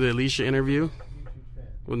just do the Alicia interview?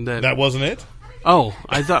 Wouldn't That wasn't it? Oh,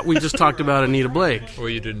 I thought we just talked about Anita Blake. Well,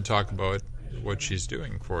 you didn't talk about what she's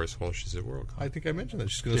doing for us while she's at WorldCon. I think I mentioned that.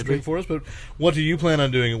 She's going to Did stream we? for us. But what do you plan on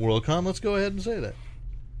doing at WorldCon? Let's go ahead and say that.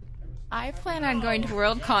 I plan on going to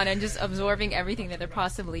WorldCon and just absorbing everything that there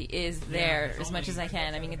possibly is there as much as I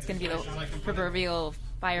can. I mean, it's going to be the proverbial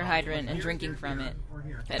fire hydrant and drinking from it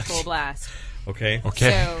at full blast. Okay.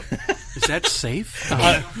 So, Is that safe?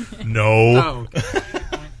 No. Oh.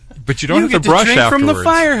 But you don't You have get to brush drink afterwards. from the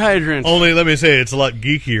fire hydrant. Only, let me say, it's a lot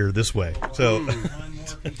geekier this way. So, Have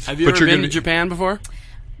you But ever you're been gonna- to Japan before?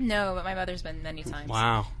 no, but my mother's been many times.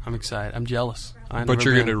 Wow, I'm excited. I'm jealous. But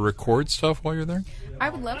you're going to record stuff while you're there? I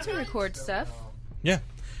would love to record stuff. yeah.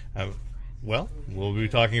 Well, we'll be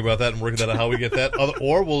talking about that and working that out how we get that.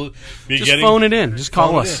 Or we'll be just getting phone it in. Just call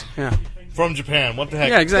Phone it us. in. Yeah. from Japan. What the heck?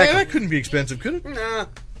 Yeah, exactly. That couldn't be expensive, could it? Nah.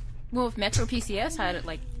 Well, if Metro PCS had it,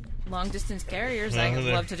 like long distance carriers, I would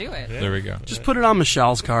love to do it. There we go. Just put it on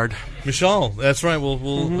Michelle's card. Michelle, that's right. We'll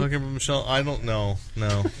look at Michelle. I don't know.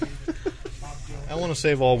 No. I want to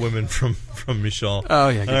save all women from Michelle. Oh,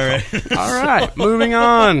 yeah. All right. All right, moving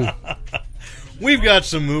on. We've got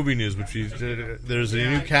some movie news, which there's a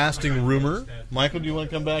new casting rumor. Michael, do you want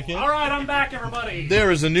to come back in? All right, I'm back, everybody. There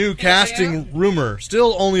is a new casting rumor.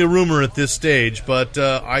 Still only a rumor at this stage, but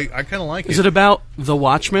I kind of like it. Is it about The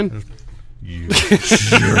Watchmen? You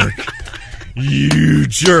jerk. You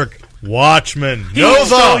jerk. Watchmen. He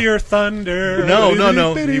stole your thunder.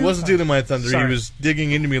 No. He wasn't stealing my thunder. Sorry. He was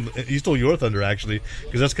digging into me. He stole your thunder, actually,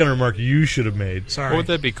 because that's the kind of remark you should have made. Sorry. What would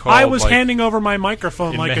that be called? I was like, handing over my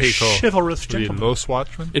microphone in like Mexico? a chivalrous Would it be gentleman. Los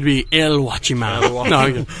Watchmen? It'd be El Watchman.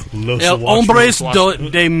 No, Los El Watchmen. Hombres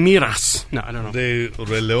de Miras. No, I don't know. De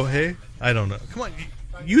Reloje? I don't know. Come on.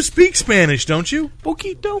 You speak Spanish, don't you?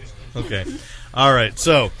 Poquito. Okay. All right.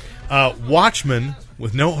 So, Watchmen,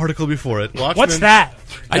 with no article before it. Watchmen, What's that?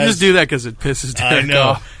 I just do that because it pisses I Derek know.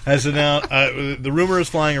 off. Has announced, the rumor is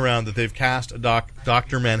flying around that they've cast a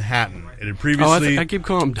Dr. Manhattan. It had Oh, previously. I keep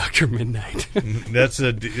calling him Dr. Midnight. That's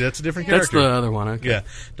a different That's character. the other one. Okay. Yeah,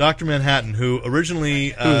 Dr. Manhattan, who originally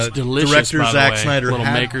Who's delicious, director by the Zack way. Snyder Little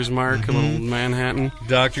had Maker's Mark, a little Manhattan.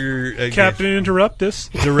 Dr. Captain Interruptus.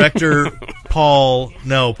 director Paul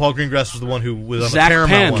Greengrass was the one who was on Zach the Paramount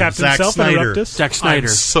Penn. one. Captain Zack Snyder. Self-Interruptus. Zack Snyder.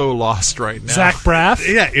 I'm so lost right now. Zach Braff.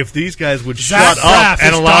 Yeah, if these guys would Zach shut up Braff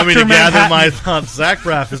and is allow me to Dr. gather Manhattan. my thoughts. Zach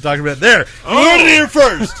Braff is Dr. Manhattan. There. You heard it here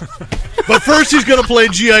first. But first he's going to play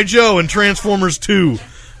G.I. Joe in Transformers 2.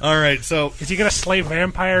 All right, so Is he going to slay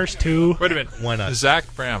vampires too? Wait a minute. Why not? Zach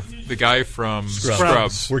Braff, the guy from Scrubs.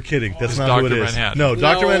 Scrubs. We're kidding. That's Is not who it Dr. is. Manhattan. No,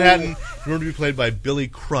 Dr. No. Manhattan is going to be played by Billy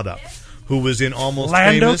Crudup, who was in Almost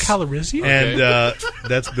Lando Famous. Calrissian? And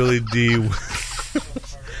that's Billy D.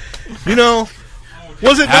 You know,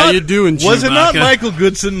 was it How not? you doing, Was it not Chewbacca? Michael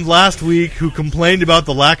Goodson last week who complained about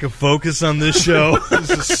the lack of focus on this show?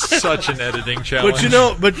 This is such an editing challenge.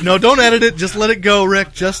 but no, don't edit it. Just let it go,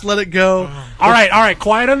 Rick. Just let it go. All right.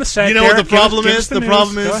 Quiet on the set. You know what Derek, the problem give us is? the The news.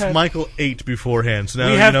 problem Go is ahead. Michael ate beforehand. So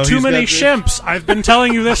now We have he's too many got shimps. I've been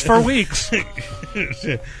telling you this for weeks.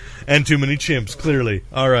 and too many chimps. Clearly,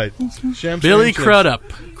 all right. Shemps Billy and chimps. Crudup.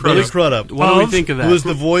 Billy Crudup. What do we Of- think of that? Who is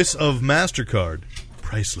the voice of MasterCard?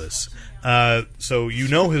 Priceless. So you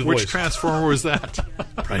know his Which voice. Transformer was that?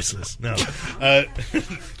 Priceless. No.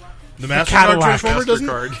 The MasterCard Cadillac. Transformer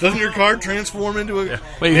MasterCard. doesn't your card transform into a?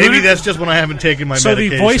 Wait, who Maybe did- that's just when I haven't taken my So the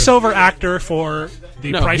medication. voiceover actor for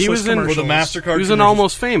the No, Priceless he was in- For commercials. the MasterCard. He was in commercials.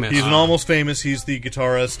 Almost Famous. He's an Almost Famous. He's the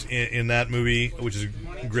guitarist in that movie, which is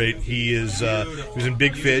great. He is. He was in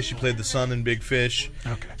Big Fish. He played the son in Big Fish.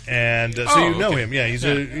 Okay. And so Oh, you know okay. him. Yeah, he's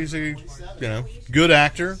a good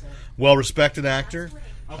actor, well respected actor.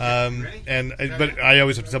 But I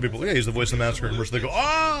always have to tell people, yeah, he's the voice of the MasterCard commercial. They go,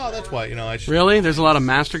 oh, that's why. I should. Really? There's a lot of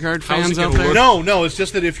MasterCard fans out there? No, it's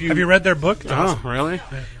just that if you... Have you read their book? Oh, really?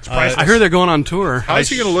 I heard they're going on tour. How's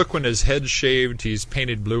he going to look when his head's shaved, he's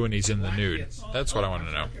painted blue, and he's in the nude? That's what I want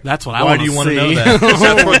to know. That's what I want to see. Why do you want to know that? Is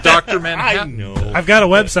that what Dr. Manhattan? I know. I've got a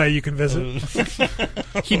website you can visit.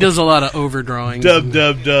 He does a lot of overdrawings.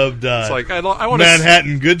 It's like, I want to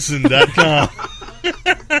ManhattanGoodson.com.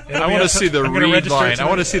 I want to see the read line. I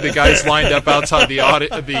want to see the guys lined up outside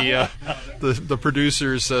the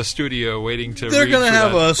producer's studio waiting to. They're going to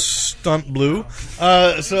have a stunt blue.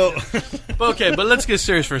 Okay, but let's get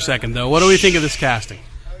serious for a second, though. What do we think of this casting?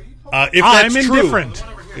 If that's I'm true, indifferent.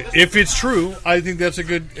 If it's true, I think that's a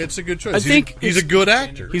good. It's a good choice. I think he's a good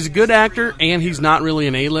actor. He's a good actor, and he's not really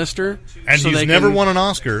an A-lister. And so he's never won an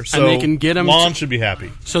Oscar. So and they can get him. Lon should be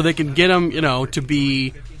happy. So they can get him, to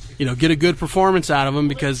be. Get a good performance out of him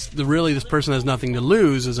because this person has nothing to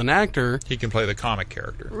lose as an actor. He can play the comic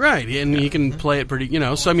character. Right, and he can play it pretty,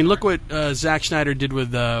 So, I mean, look what Zack Snyder did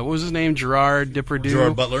with, what was his name? Gerard Depardieu?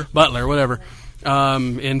 Gerard Butler. Butler, whatever.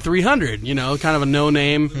 In 300, kind of a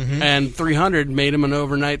no-name, and 300 made him an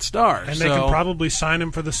overnight star. And they can probably sign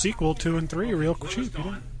him for the sequel 2 and 3 real cheap.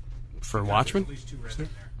 For Watchmen?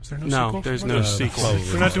 Is there no sequel? there's no sequel.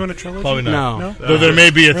 We're not doing a trilogy? Probably not. No. Though there may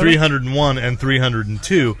be a 301 and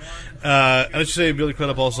 302. I should say Billy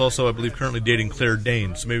Crudup is also, I believe, currently dating Claire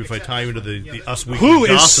Danes. So maybe if I tie you into the Us Weekly Who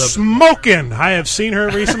gossip. is smoking? I have seen her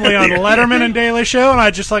recently on Letterman and Daily Show, and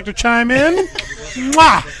I'd just like to chime in.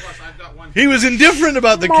 Mwah! He was indifferent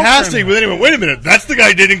about the casting, but then he went, wait a minute, that's the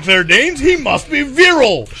guy dating Claire Danes? He must be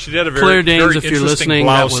virile. She did a Claire Danes, very if you're interesting listening,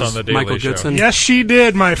 that blouse was on the Daily Michael Show. Goodson. Yes, she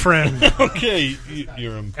did, my friend. Okay,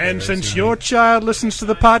 you're embarrassing. And since your child listens to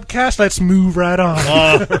the podcast, let's move right on.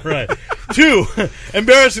 All right. 2,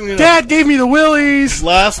 embarrassingly enough. Dad gave me the willies.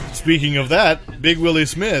 Speaking of that, Big Willie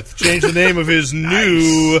Smith changed the name of his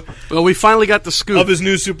new Well, we finally got the scoop. of his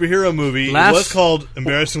new superhero movie. It was called,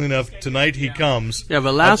 embarrassingly enough, Tonight He Comes. Yeah,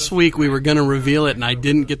 but last week we were going to reveal it, and I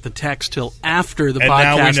didn't get the text till after the And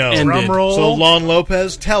podcast now we know. ended. Drum roll. So, Lon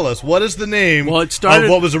Lopez, tell us, what is the name It started,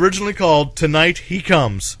 of what was originally called Tonight He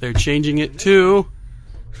Comes? They're changing it to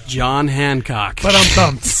John Hancock. But I'm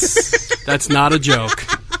thumped. That's not a joke.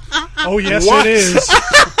 Oh, yes, What? it is.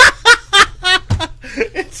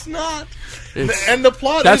 It's not. And the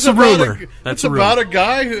plot That's is a about rumor. It's about a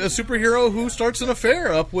guy, a superhero, who starts an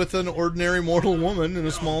affair up with an ordinary mortal woman in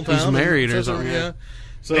a small town. Who's married or something. Yeah.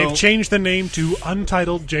 So, They've changed the name to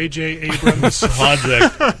Untitled J.J. Abrams.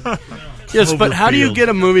 project. Yes, but how do you Cloverfield. get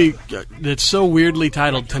a movie that's so weirdly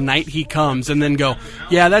titled Tonight He Comes and then go,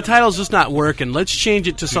 yeah, that title's just not working. Let's change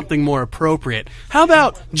it to something more appropriate. How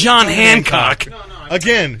about John Hancock?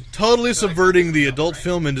 Again, totally subverting the adult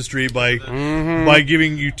film industry by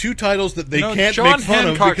giving you 2 titles that they can't John make fun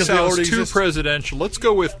Hancock of because they sounds already too exist. presidential. Let's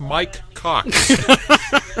go with Mike Cox.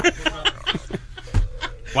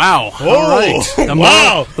 Wow. Oh, all right.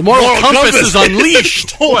 wow. The moral compass is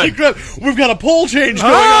unleashed. Holy crap. We've got a pole change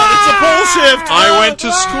going on. It's a pole shift. I went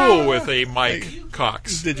to school with a Mike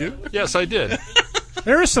Cox. Did you? Yes, I did.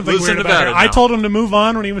 There is something Lives weird in about it. Nevada I now. told him to move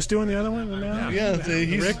on when he was doing the other one. And now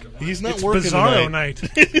He's not it's working Bizarro tonight.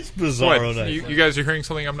 night. It's Bizarro What? night. You guys are hearing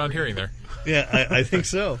something I'm not hearing there. Yeah, I think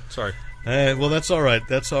so. Sorry. Well, that's all right.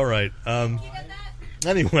 That's all right.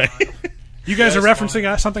 Anyway. You guys are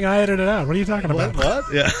referencing something I edited out. What are you talking about?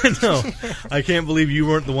 What? Yeah, no. I can't believe you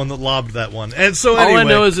weren't the one that lobbed that one. And so All anyway. I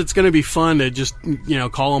know is it's going to be fun to just,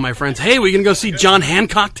 call all my friends, hey, we going to go see John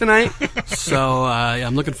Hancock tonight? So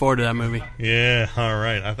I'm looking forward to that movie. Yeah, all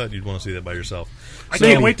right. I thought you'd want to see that by yourself. I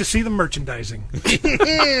can't wait to see the merchandising.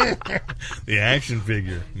 The action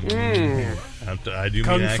figure. I do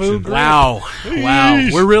Kung mean Fu action. Grip. Wow.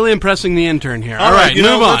 We're really impressing the intern here. All right,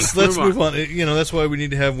 move on. Let's move on. That's why we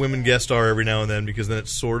need to have women guest star every now and then, because then it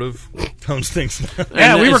sort of tones things down.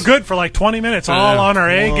 Yeah, And we were it's good for like 20 minutes, all on our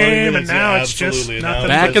A 20 game, minutes, and now yeah, it's just absolutely. nothing.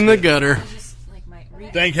 Now Back in the gutter.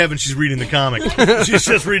 Thank heaven she's reading the comic. She's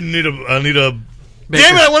just reading Anita.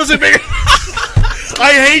 Damn it, I want to say bigger.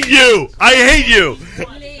 I hate you. I hate you.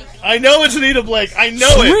 I know it's Anita Blake. I know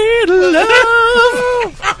it. Sweet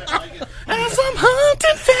love and some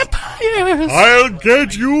hunted vampires. I'll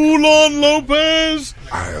get you, Lon Lopez.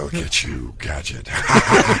 I'll get you, Gadget.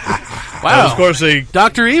 Wow. Of course, a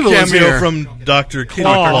Dr. Evil is cameo here. from Dr. Kitty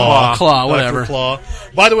Claw. Claw, Dr. whatever. Claw.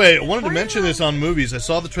 By the way, I wanted to mention this on movies. I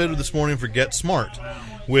saw the trailer this morning for Get Smart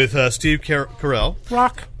with Steve Carell.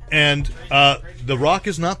 Rock. And The Rock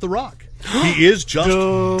is not The Rock. He is just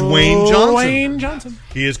Dwayne Johnson. Dwayne Johnson.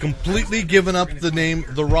 He has completely given up the name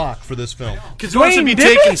The Rock for this film. Because he wants to be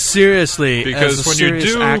did taken it? seriously Because as a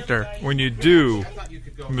serious actor. when you do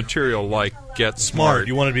material like Get Smart,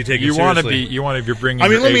 You want to be taken you want to seriously. be. You want to be bringing. I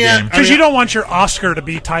mean, your let me A ask- game. Because you don't want your Oscar to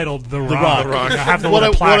be titled The Rock. Rock. You know, have the What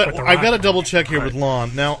little plaque with The Rock. I've got to double check here with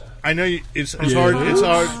Lon. Now, I know it's hard. It's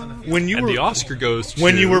hard when you And were the Oscar goes to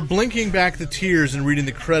when you were blinking back the tears and reading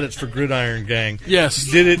the credits for Gridiron Gang. Yes,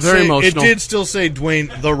 Did it very say, emotional. It did still say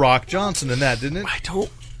Dwayne The Rock Johnson in that, didn't it? I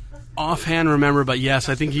don't offhand remember, but yes,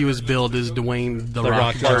 I think he was billed as Dwayne the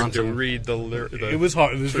Rock hard to Johnson. read the. It was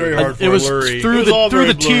hard. It was very hard. For It was blurry. through It was all the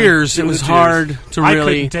very blurry. tears. It Through was the tears. hard to I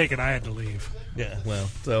really. couldn't take it. I had to leave. Yeah. Well.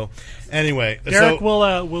 So anyway, Derek,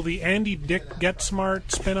 so, will the Andy Dick Get Smart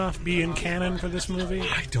spinoff be in canon for this movie?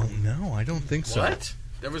 I don't know. I don't think so. What?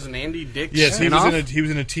 There was an Andy Dick. Yes, he spinoff?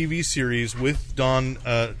 was in a TV series with Don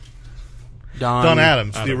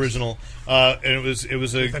Adams, the original, and it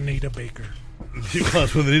was a With Anita Baker. He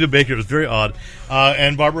was with Anita Baker. It was very odd.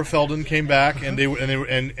 And Barbara Feldon came back, and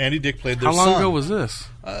and Andy Dick played their How son. long ago was this?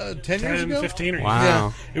 10 years ago? 15 or Wow.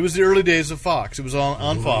 Yeah, it was the early days of Fox. It was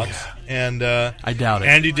on Fox, and I doubt it.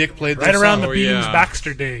 Andy Dick played right their around son. the Beans yeah.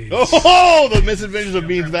 Baxter days. Oh, the Misadventures of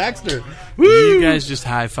Beans Baxter! Woo! You guys just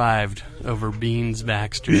high-fived over Beans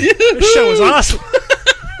Baxter. This show is awesome.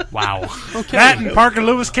 Wow. Okay. Matt and Parker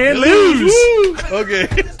Lewis can't lose. Woo! Okay,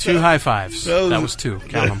 2 high fives. Those- That was 2.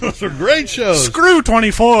 Count them. those were great shows. Screw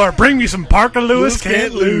 24. Bring me some Parker Lewis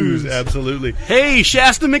can't lose. Absolutely. Hey,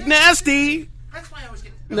 Shasta McNasty.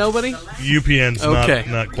 Nobody? UPN's Okay.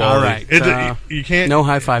 not quality. All right. You can't No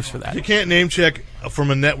high fives for that. you can't name check from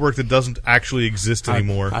a network that doesn't actually exist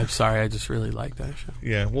anymore. I'm sorry. I just really like that show.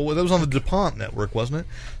 Yeah, well, that was on the DuPont network, wasn't it?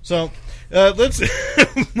 So, let's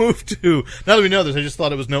move to... Now that we know this, I just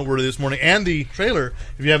thought it was noteworthy this morning. And the trailer,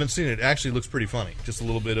 if you haven't seen it, actually looks pretty funny. Just a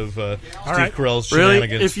little bit of Steve right. Carell's Really?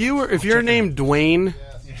 shenanigans. If you're named Dwayne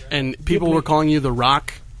and people were calling you The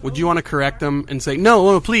Rock, would you want to correct them and say,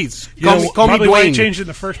 no, please, call me Probably why you Dwayne. changed it in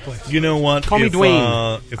the first place. You know what? Call me If,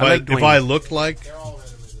 Dwayne. If I I like Dwayne. if I looked like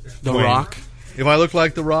The Dwayne. Rock? if I looked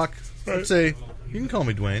like The Rock, I'd say, you can call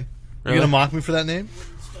me Dwayne. You Really? going to mock me for that name?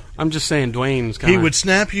 I'm just saying Dwayne's kind He of... would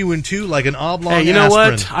snap you in two like an oblong Hey, you know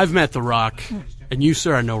aspirin. what? I've met The Rock, and you,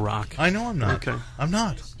 sir, are no Rock. I know I'm not. Okay. I'm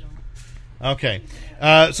not. Okay.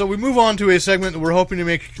 So we move on to a segment that we're hoping to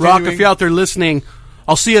make Rock, continuing. if you're out there listening,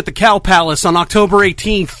 I'll see you at the Cow Palace on October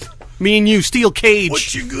 18th. Me and you, steel cage.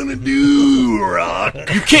 What you gonna do, Rock?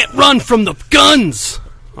 You can't run from the guns.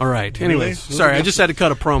 All right. Anyways, Really? sorry, I just had to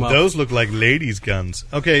cut a promo. Those look like ladies' guns.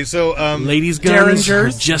 Okay, so Ladies' guns are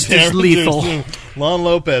Derringers. just as lethal. Lon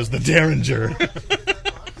Lopez, the Derringer.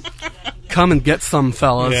 Come and get some,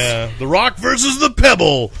 fellas. Yeah, The Rock versus the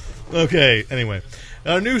Pebble. Okay, anyway.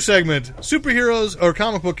 Our new segment, superheroes or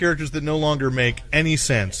comic book characters that no longer make any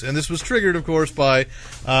sense. And this was triggered, of course, by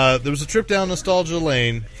there was a trip down nostalgia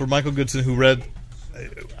lane for Michael Goodson, who read,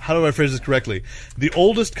 how do I phrase this correctly, the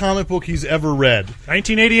oldest comic book he's ever read,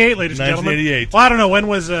 1988, ladies and gentlemen. 1988. Well, I don't know. When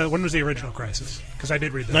was the original Crisis? Because I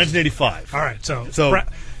did read that. 1985. All right, so So-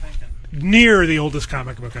 near the oldest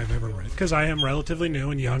comic book I've ever read, because I am relatively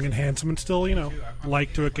new and young and handsome and still,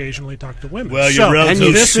 like to occasionally talk to women. Well, so, you're relatively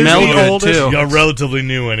and you this is smell the good, oldest, too. You're relatively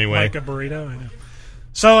new anyway. like a burrito. I know.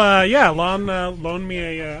 So, Lon loaned me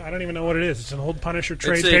a, I don't even know what it is. It's an old Punisher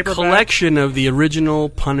trade It's a paperback collection of the original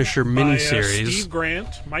Punisher by miniseries. Steve Grant,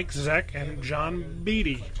 Mike Zeck, and John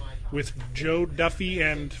Beatty, with Joe Duffy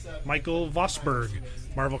and Michael Vosberg.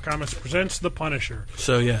 Marvel Comics presents The Punisher.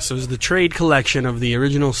 So, yes, it was the trade collection of the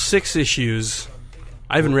original 6 issues.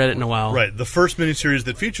 I haven't read it in a while. Right, the first miniseries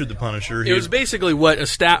that featured the Punisher. It was basically what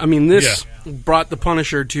this brought the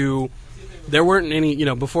Punisher to. There weren't any,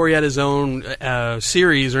 before he had his own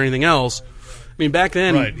series or anything else. I mean, back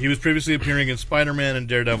then, right. He was previously appearing in Spider-Man and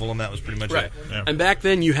Daredevil, and that was pretty much right? it. Yeah. And back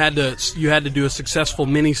then, you had to do a successful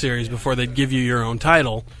miniseries before they'd give you your own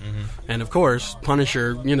title. Mm-hmm. And of course,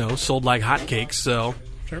 Punisher, sold like hotcakes. So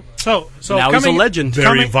Sure. So now he's a legend.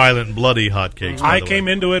 Very violent and bloody hotcakes. by I the came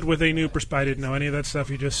way. into it with a new perspective. I didn't know any of that stuff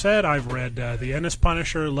you just said. I've read the Ennis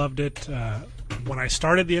Punisher, loved it. When I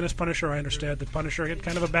started the Ennis Punisher, I understood that Punisher had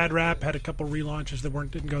kind of a bad rap, had a couple relaunches that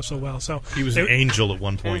didn't go so well. So He was an angel at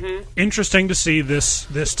one point. interesting to see this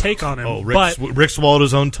take on him. Oh, but Rick swallowed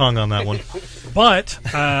his own tongue on that one.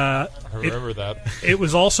 I remember that. It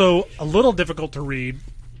was also a little difficult to read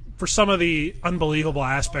for some of the unbelievable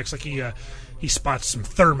aspects. Like he spots some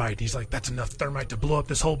thermite. He's like, that's enough thermite to blow up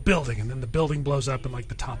this whole building. And then the building blows up and,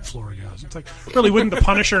 the top floor goes. It's like, really, wouldn't the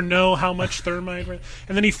Punisher know how much thermite? And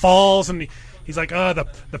then he falls and he's like,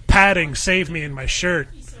 the padding saved me in my shirt.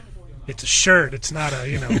 It's a shirt. It's not a,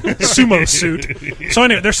 sumo suit. So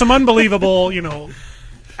anyway, there's some unbelievable,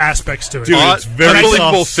 aspects to it. Dude, it's very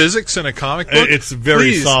unbelievable soft. physics in a comic book. It's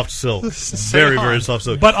very Please. soft silk. Very, very soft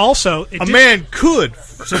silk. But also, a man could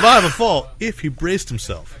survive a fall if he braced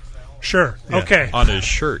himself. Sure. Yeah. Okay. on his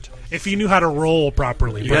shirt. If you knew how to roll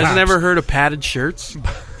properly. You guys perhaps. never heard of padded shirts?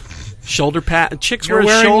 Shoulder pad. Chicks You're wear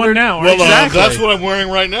wearing shoulder. one now, Well, aren't you? Exactly. that's what I'm wearing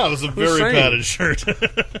right now. This is a very saying? padded shirt.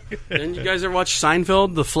 Didn't you guys ever watch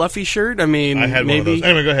Seinfeld, the fluffy shirt? I mean, I had maybe. one of those.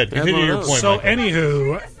 Anyway, go ahead. You had Continue one your of point. those. So, Michael.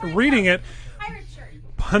 anywho, reading it,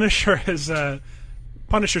 Punisher's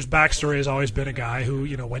backstory has always been a guy who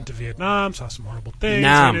went to Vietnam, saw some horrible things,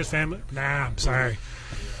 Nam. and his family. I'm sorry,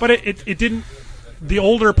 but it didn't. The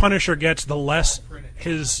older Punisher gets, the less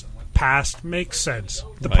his past makes sense.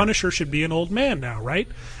 The Right. Punisher should be an old man now, right?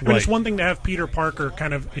 I mean, it's Right. one thing to have Peter Parker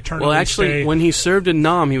kind of eternally Well, actually, stay. when he served in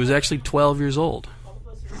Nam, he was actually 12 years old.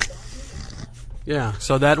 Yeah,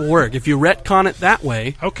 so that worked. If you retcon it that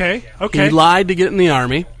way, Okay, he lied to get in the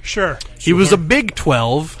army. sure. He was a big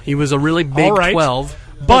 12. He was a really big All right. 12.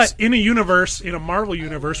 But in a Marvel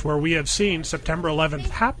universe where we have seen September 11th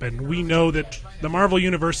happen, we know that the Marvel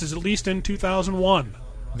universe is at least in 2001,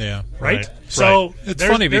 Yeah. right? Right. So It's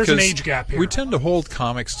there's, funny there's because an age gap here. we tend to hold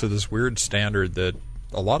comics to this weird standard that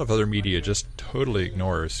a lot of other media just totally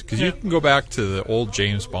ignores. Because you can go back to the old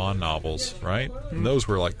James Bond novels, right? And those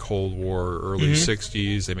were like Cold War, early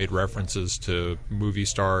 60s. They made references to movie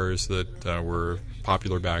stars that were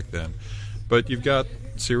popular back then. But you've got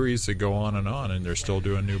series that go on, and they're still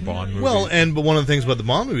doing new Bond movies. Well, but one of the things about the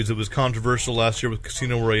Bond movies that was controversial last year with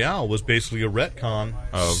Casino Royale was basically a retcon,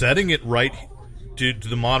 setting it right to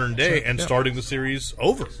the modern day and starting the series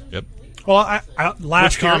over. Yep. Well,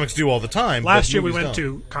 last Which year, comics do all the time. last but year we movies went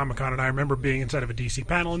don't. to Comic-Con, and I remember being inside of a DC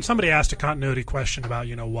panel, and somebody asked a continuity question about,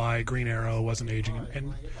 why Green Arrow wasn't aging.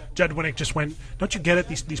 And Judd Winnick just went, don't you get it?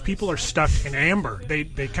 These people are stuck in amber. They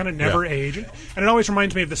kind of never age. And it always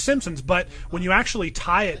reminds me of The Simpsons, but when you actually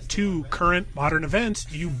tie it to current modern events,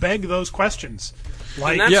 you beg those questions.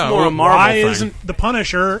 Like, And that's more a Marvel why thing. isn't the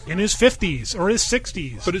Punisher in his 50s or his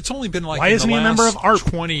 60s? But it's only been like Why in isn't the he a member last of ARP?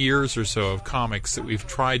 20 years or so of comics that we've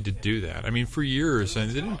tried to do that. I mean, for years, and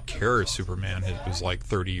they didn't care if Superman was like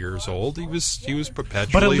 30 years old. He was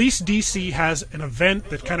perpetually. But at least DC has an event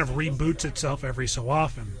that kind of reboots itself every so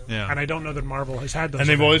often. Yeah. And I don't know that Marvel has had those. And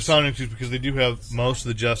they've always events. found issues because they do have most of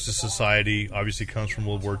the Justice Society obviously comes from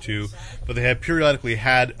World War II, but they have periodically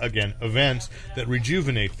had, again, events that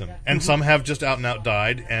rejuvenate them. And some have just out and out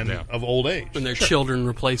died and of old age. And their children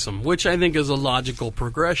replace them, which I think is a logical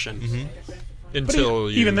progression. But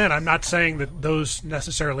until even then, I'm not saying that those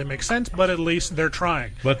necessarily make sense, but at least they're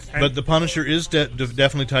trying. But the Punisher is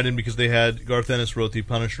definitely tied in because they had Garth Ennis wrote the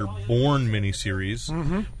Punisher Born miniseries.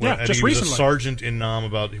 Yeah, and just he was recently. a sergeant in Nam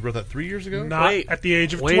he wrote that 3 years ago? Not Wait. at the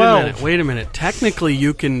age of Wait 12. Wait a minute. Technically,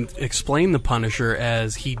 you can explain the Punisher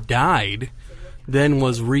as he died, then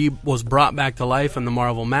was brought back to life in the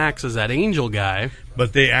Marvel Max as that angel guy.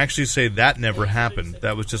 But they actually say that never happened.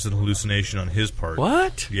 That was just an hallucination on his part.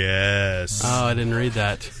 What? Yes. Oh, I didn't read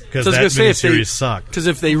that. Because So I that was gonna say, miniseries sucked. Because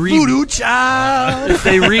if they if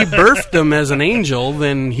they rebirthed him as an angel,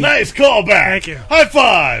 then he Nice callback. Thank you. High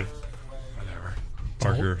five.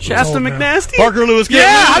 Parker. Shasta old now. McNasty. Parker Lewis.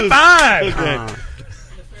 Yeah, Kent high Lewis. five! Okay.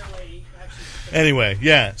 Anyway,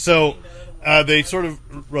 yeah. So they sort of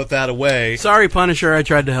wrote that away. Sorry, Punisher. I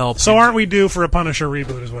tried to help. So aren't we due for a Punisher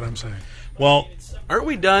reboot, is what I'm saying. Well, Aren't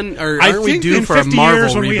we done? Or I aren't we think due In for a 50 Marvel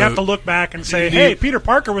years when we reboot? have to look back and say, hey, Peter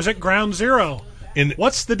Parker was at ground zero.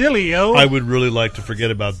 What's the dealio? I would really like to forget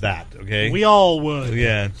about that, okay? We all would.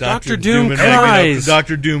 Yeah, Dr. Doom and cries.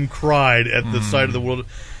 Dr. Doom cried at the sight of the world.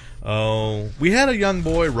 Oh, we had a young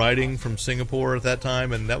boy writing from Singapore at that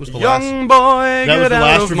time, and that was the last. Young boy, That get was the out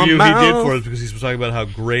last of my review he did mouth. for us because he was talking about how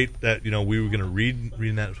great that we were going to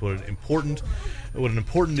reading that was what an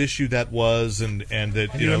important issue that was, and that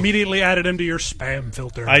You immediately added him to your spam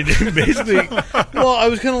filter. I did basically. Well, I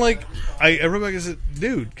was kind of like, I remember I said,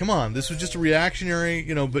 "Dude, come on, this was just a reactionary,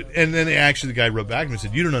 But and then actually the guy wrote back to me and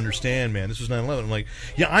said, "You don't understand, man. This was 9/11." I'm like,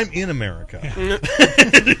 "Yeah, I'm in America."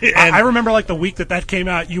 I remember like the week that came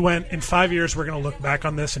out, you went, in 5 years we're going to look back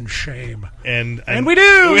on this in shame. And we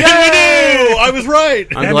do! We Yay! do! I was right.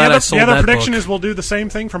 I'm And glad I the sold other that prediction book. is we'll do the same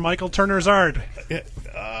thing for Michael Turner's art.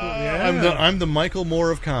 I'm the Michael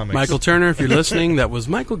Moore of comics. Michael Turner, if you're listening, that was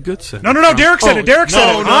Michael Goodson. No, Derek said it. Derek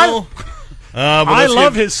said it. No. But I let's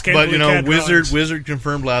love get- his scantily But clad drawings. Wizard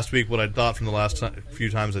confirmed last week what I thought from the last few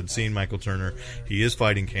times I'd seen Michael Turner. He is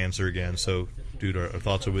fighting cancer again. So, dude, our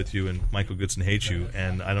thoughts are with you. And Michael Goodson hates you,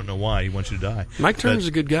 and I don't know why. He wants you to die. Mike Turner's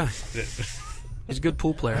a good guy. He's a good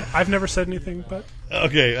pool player. I've never said anything, but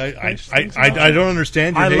Okay, I don't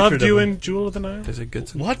understand your I hatred loved of you him. in Jewel of the Nile. Is it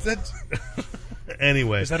Goodson? What? That's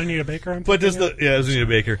Anyway. Is that Anita Baker? But does it was Anita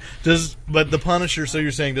Baker. But the Punisher, so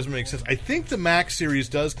you're saying, doesn't make sense. I think the Max series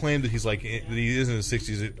does claim that he's that he is in his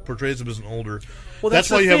 60s. It portrays him as an older. Well, that's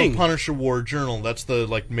why the you thing. have a Punisher War Journal. That's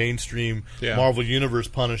the mainstream Marvel Universe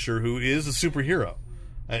Punisher who is a superhero.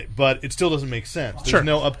 But it still doesn't make sense. There's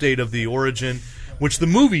no update of the origin, which the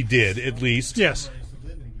movie did, at least. Yes.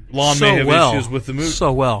 Lon may have issues with the movie.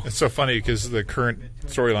 So well. It's so funny because the current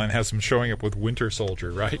storyline has him showing up with Winter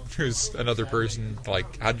Soldier, right? Who's another person.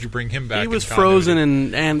 Like, how did you bring him back? He was frozen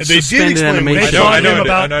and They did suspended explain animation.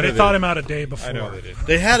 They thought him out a day before. I know they did.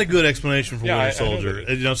 They had a good explanation for Winter I know Soldier.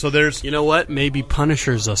 they did. So there's... You know what? Maybe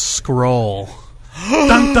Punisher's a scroll.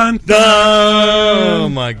 Dun, dun, dun. Oh,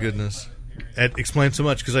 my goodness. It explains so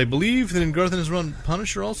much, because I believe that in Garth and his run,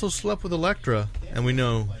 Punisher also slept with Elektra, and we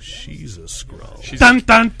know she's a Skrull. Dun,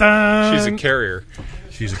 dun, dun. She's a carrier.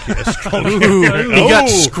 She's a Skrull. Ooh, he got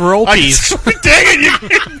scroll piece. Dang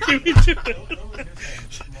it!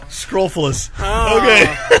 Scrollfulous. Okay.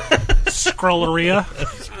 Scrolleria.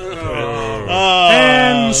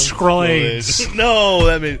 And Scrollades. No,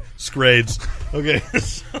 that means Scrades. Okay.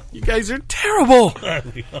 You guys are terrible.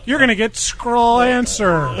 You're going to get Scroll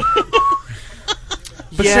Answer.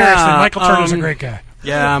 But Yeah, seriously, Michael Turner's a great guy.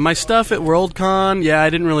 Yeah, my stuff at WorldCon, I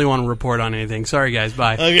didn't really want to report on anything. Sorry, guys.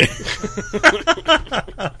 Bye. Okay.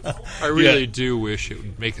 I really do wish it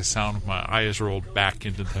would make a sound with my eyes rolled back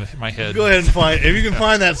into my head. Go ahead and find... If you can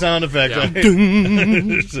find that sound effect. Yeah.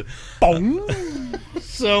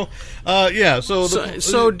 Right?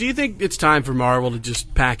 So do you think it's time for Marvel to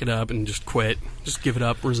just pack it up and just quit? Just give it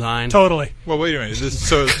up, resign? Totally. Well, wait a minute.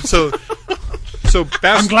 So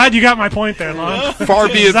I'm glad you got my point there, Lon. Far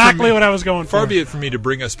be it exactly from, what I was going for. Far be it from me to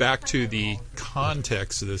bring us back to the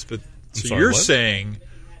context of this, but so sorry, you're what? saying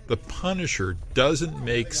the Punisher doesn't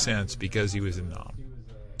make sense because he was in Nom.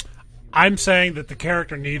 I'm saying that the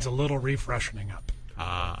character needs a little refreshening up.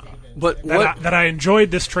 But what? That I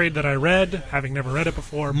enjoyed this trade that I read, having never read it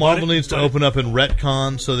before. Marvel needs to open up and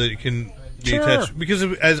retcon so that it can be attached. Because,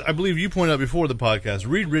 as I believe you pointed out before the podcast,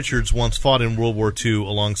 Reed Richards once fought in World War II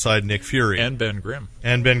alongside Nick Fury. And Ben Grimm.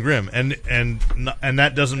 And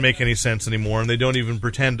that doesn't make any sense anymore, and they don't even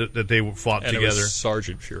pretend that they fought And together. it was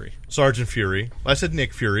Sergeant Fury. Sergeant Fury. I said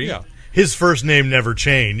Nick Fury. Yeah. His first name never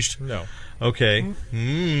changed. No. Okay.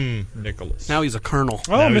 Nicholas. Now he's a colonel.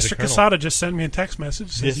 Oh, Now he's Mr. a colonel. Casada just sent me a text message.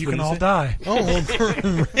 Says Yes, you what can did he all say? die. Oh,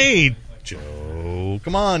 great. Joe.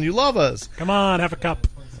 Come on, you love us. Come on, have a cup.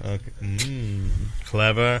 Okay.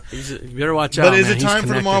 Clever. You better watch out. But is man. it He's time for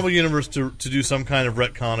the connected. Marvel Universe to do some kind of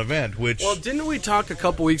retcon event? Which Well, didn't we talk a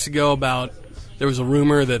couple weeks ago about there was a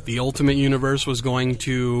rumor that the Ultimate Universe was going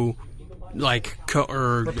to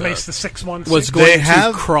Replace the 616. was going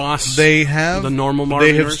to cross the normal Marvel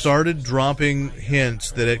They have universe? started dropping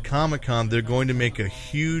hints that at Comic-Con they're going to make a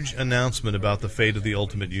huge announcement about the fate of the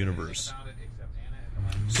Ultimate Universe.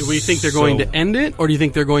 Do we think they're going to end it, or do you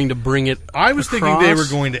think they're going to bring it I was thinking across? they were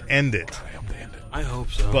going to end it, I hope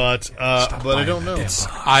so. but I don't know.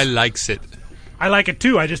 I likes it. I like it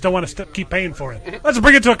too. I just don't want to keep paying for it. Let's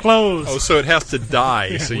bring it to a close. Oh, so it has to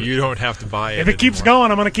die, so you don't have to buy it If it keeps anymore.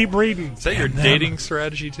 going, I'm going to keep reading. Is that your dating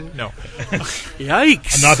strategy too? No.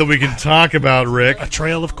 Yikes! Not that we can talk about, Rick. A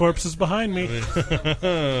trail of corpses behind me.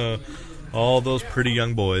 All those pretty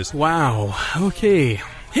young boys. Wow. Okay.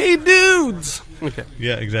 Hey, dudes. Okay.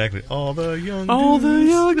 Yeah, exactly. All the young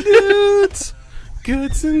dudes.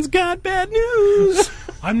 Goodson's got bad news.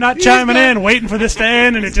 I'm not chiming in, waiting for this to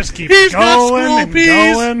end, and it just keeps He's got going scroll and peas.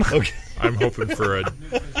 going. Okay. I'm hoping for a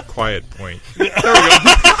quiet point.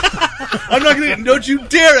 I'm not going to... Don't you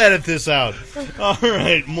dare edit this out. All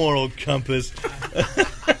right, moral compass.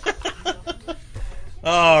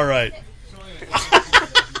 All right.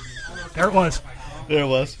 There it was. There it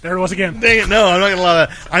was. There it was again. Dang it, no, I'm not going to allow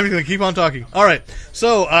that. I'm going to keep on talking. All right,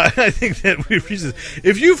 so I think that we've reached this.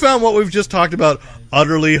 If you found what we've just talked about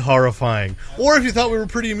utterly horrifying, or if you thought we were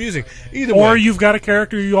pretty amusing, either way. Or you've got a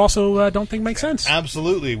character you also don't think makes sense.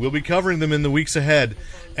 Absolutely. We'll be covering them in the weeks ahead.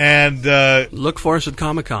 And look for us at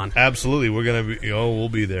Comic-Con. Absolutely. We're going to be, we'll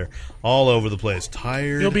be there all over the place.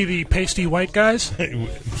 Tired. You'll be the pasty white guys?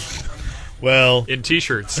 Well, in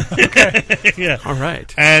T-shirts. Yeah. All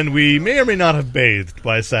right. And we may or may not have bathed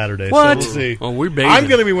by Saturday. What? So we'll see. Well, we're bathing. I'm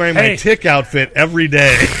going to be wearing my tick outfit every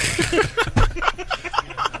day.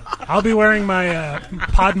 I'll be wearing my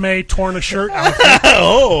Padme torn a shirt outfit.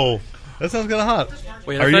 Oh, that sounds kind of hot.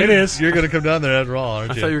 Wait, it is. You're going to come down there after all,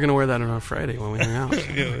 aren't I you? thought you were going to wear that on Friday when we hung out.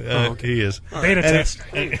 Okay. He is. Beta test.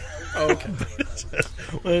 Okay.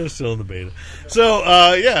 Well, it's still in the beta. So,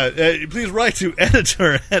 please write to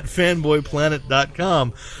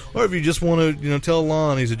editor@fanboyplanet.com. Or if you just want to, tell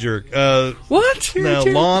Lon he's a jerk. What? Now,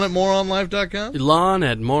 Lon at moronlife.com? Lon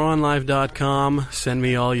at moronlife.com. Send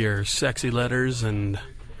me all your sexy letters and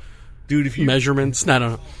Dude, if you... measurements. I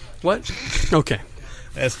don't know. What? Okay.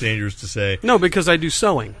 That's dangerous to say. No, because I do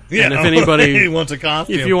sewing. Yeah, and if anybody wants a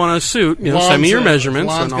costume, if you want a suit, send me your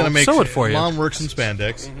measurements and I'll sew it for you. Lon works in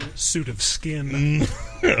spandex. Suit of skin.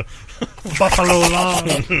 Buffalo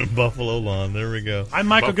lawn. Buffalo lawn. There we go. I'm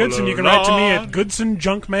Michael Buffalo Goodson. You can write to me lawn. at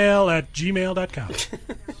goodsonjunkmail@gmail.com.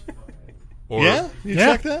 Yeah? You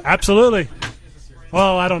check that? Absolutely.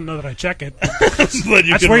 Well, I don't know that I check it. But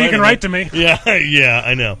That's where you can write to me. Yeah,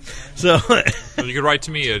 I know. So, You can write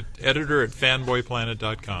to me at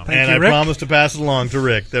editor@fanboyplanet.com. Thank and you, I Rick. promise to pass it along to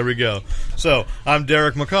Rick. There we go. So, I'm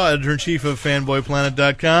Derek McCaw, editor-in-chief of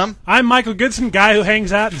fanboyplanet.com. I'm Michael Goodson, guy who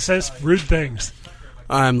hangs out and says rude things.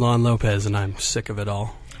 I'm Lon Lopez, and I'm sick of it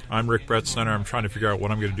all. I'm Rick Brettsteiner. I'm trying to figure out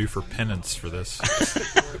what I'm going to do for penance for this.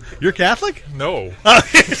 You're Catholic? No.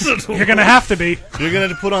 You're going to have to be. You're going to have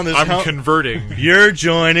to put on this... I'm converting. You're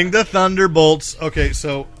joining the Thunderbolts. Okay,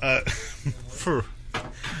 so...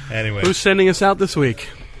 anyway. Who's sending us out this week?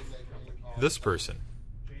 This person.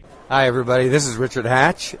 Hi, everybody. This is Richard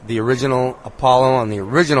Hatch, the original Apollo on the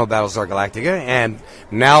original Battlestar Galactica, and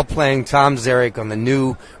now playing Tom Zarek on the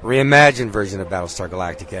new reimagined version of Battlestar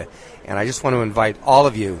Galactica. And I just want to invite all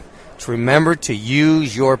of you to remember to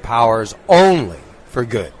use your powers only for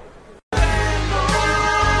good.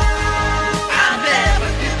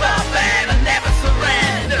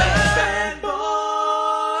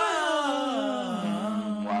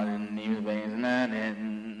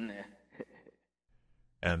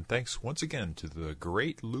 And thanks once again to the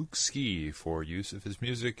great Luke Ski for use of his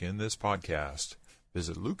music in this podcast.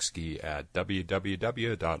 Visit Luke Ski at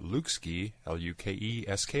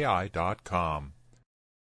www.lukeski.com.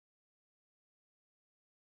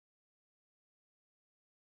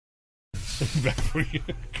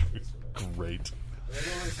 Great.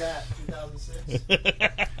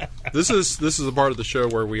 This is the part of the show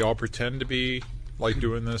where we all pretend to be like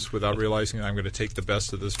doing this without realizing that I'm going to take the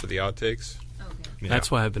best of this for the outtakes. Okay. That's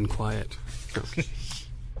why I've been quiet.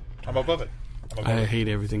 I'm above it. I hate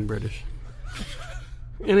everything British.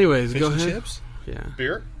 Anyways, go ahead. Chips? Yeah.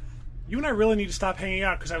 Beer? You and I really need to stop hanging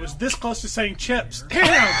out because I was this close to saying chips.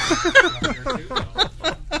 Damn!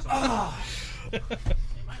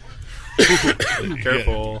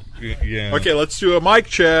 Careful. Yeah. Okay, let's do a mic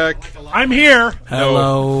check. I'm here.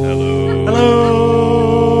 Hello.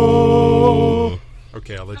 Hello.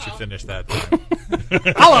 Okay, I'll let you finish that time.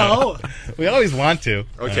 Hello. We always want to.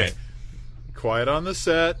 Okay. All right. Quiet on the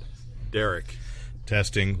set. Derek.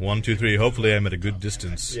 Testing. 1, 2, 3. Hopefully I'm at a good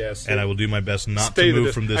distance. Yes. And I will do my best not Stay to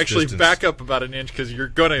move from this Actually, distance. back up about an inch because you're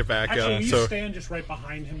going to back Actually, up. will So you stand just right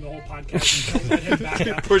behind him the whole podcast and let him back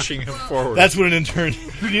up? pushing him forward. That's what an intern...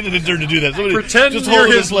 We need an intern to do that. Somebody Pretend just you're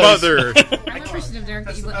hold his in place. mother. I'm appreciative, Derek,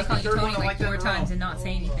 that you've let me call you Tony like 4 times and not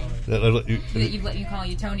say anything. That you've let me call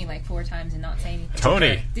you Tony like 4 times and not say anything.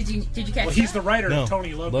 Tony. Did you catch Well, he's that? the writer No. of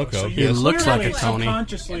Tony Loco. Loco, So yes. you He looks like clearly a Tony.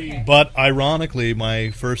 subconsciously... But ironically,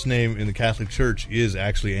 my first name in the Catholic Church is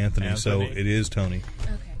actually Anthony. So Anthony. it is Tony.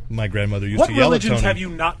 Okay. My grandmother used What to yell at religions Tony. have you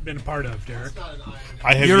not been a part of, Derek?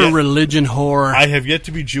 I have You're yet, a religion whore. I have yet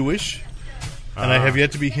to be Jewish, and I have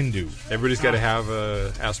yet to be Hindu. Everybody's got to have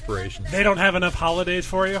aspirations. They don't have enough holidays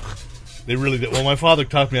for you? They really did. Well, my father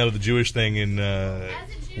talked me out of the Jewish thing in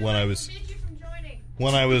when I was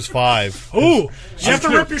 5. Ooh! You have to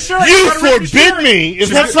rip your shirt! You gotta rip your forbid shirt. me! Is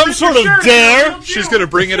You that gotta some rip sort your of shirt. dare? She's going to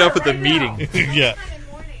bring it up at the meeting. Yeah.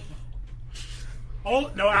 Oh,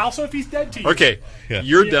 no, also if he's dead to you. Okay, Yeah.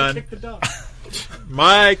 you're You have to done. kick the dog.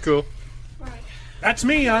 Michael. That's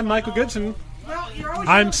me. I'm Michael Goodson.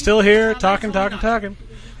 I'm still here talking.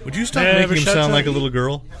 Would you stop Never making him shuts sound up. like a little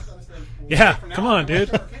girl? Yeah, come on, dude.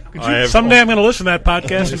 I have- Someday I'm going to listen to that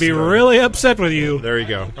podcast and be really upset with you. There you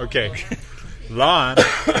go. Okay. Lon.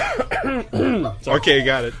 Okay,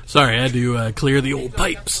 got it. Sorry, I had to clear the old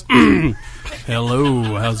pipes. Hello,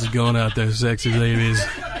 how's it going out there, sexy ladies?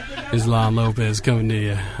 Islam Lopez coming to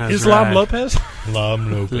you. That's Islam right. Lopez? Lam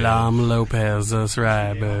Lopez. Islam Lopez, that's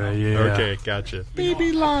right, baby. Yeah. Okay, gotcha.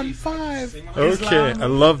 Baby Lon 5. Okay, I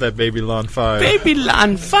love that Baby Lon 5. Baby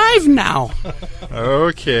Line 5 now.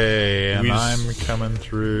 Okay, and We just- I'm coming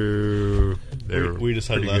through. They're We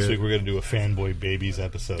decided pretty last good. week we're going to do a Fanboy Babies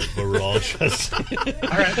episode where we're all just...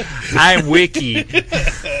 I'm Wiki.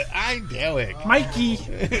 I'm Derek. Mikey,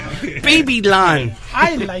 Baby Line.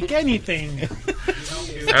 I like anything.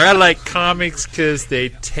 I like comics because they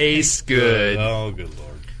taste good. Oh, good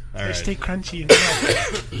Lord. All They right. stay crunchy.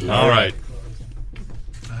 All right.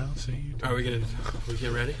 Are we get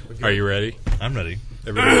ready? Are you ready? I'm ready.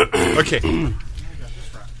 Everybody? Okay.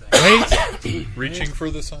 Wait. Reaching for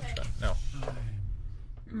the sunshine. No.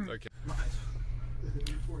 Okay.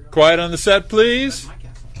 Quiet on the set, please.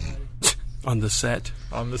 On the set.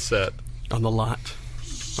 On the set. On the lot.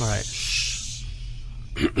 All right. Shh.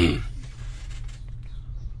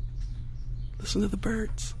 Listen to the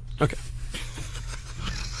birds. Okay.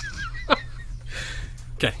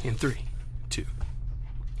 Okay, in 3, 2.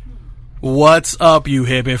 What's up, you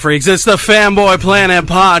hippie freaks? It's the Fanboy Planet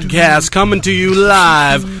Podcast coming to you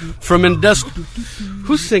live from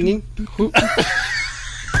Who's singing? Who?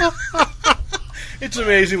 It's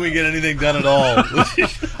amazing we get anything done at all.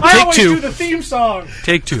 I always 2. do the theme song.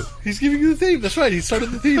 Take 2. He's giving you the theme. That's right. He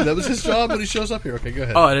started the theme. That was his job when he shows up here. Okay, go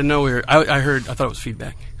ahead. Oh, I didn't know we were... I thought it was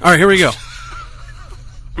feedback. All right, here we go.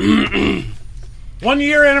 1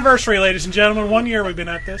 year anniversary, ladies and gentlemen. 1 year we've been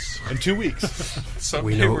at this. In 2 weeks. Someday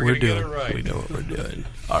We know what we're gonna get doing. it right. We know what we're doing.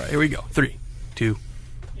 All right, here we go. 3, 2.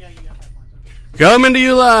 Coming to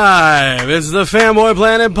you live. It's the Fanboy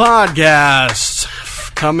Planet Podcast.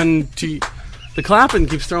 Coming to you. The clapping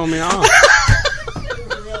keeps throwing me off.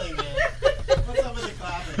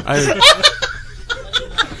 I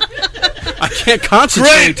can't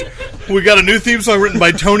concentrate. Great! We got a new theme song written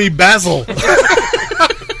by Tony Basil.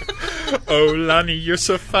 Oh, Lonnie, you're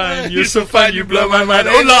so fine. You're so fine. You blow my mind.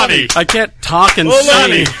 Oh, Lonnie. I can't talk and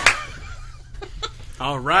Lonnie. sing.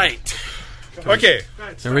 All right. Okay.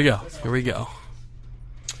 Here we go. Here we go.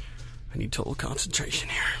 I need total concentration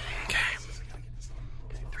here.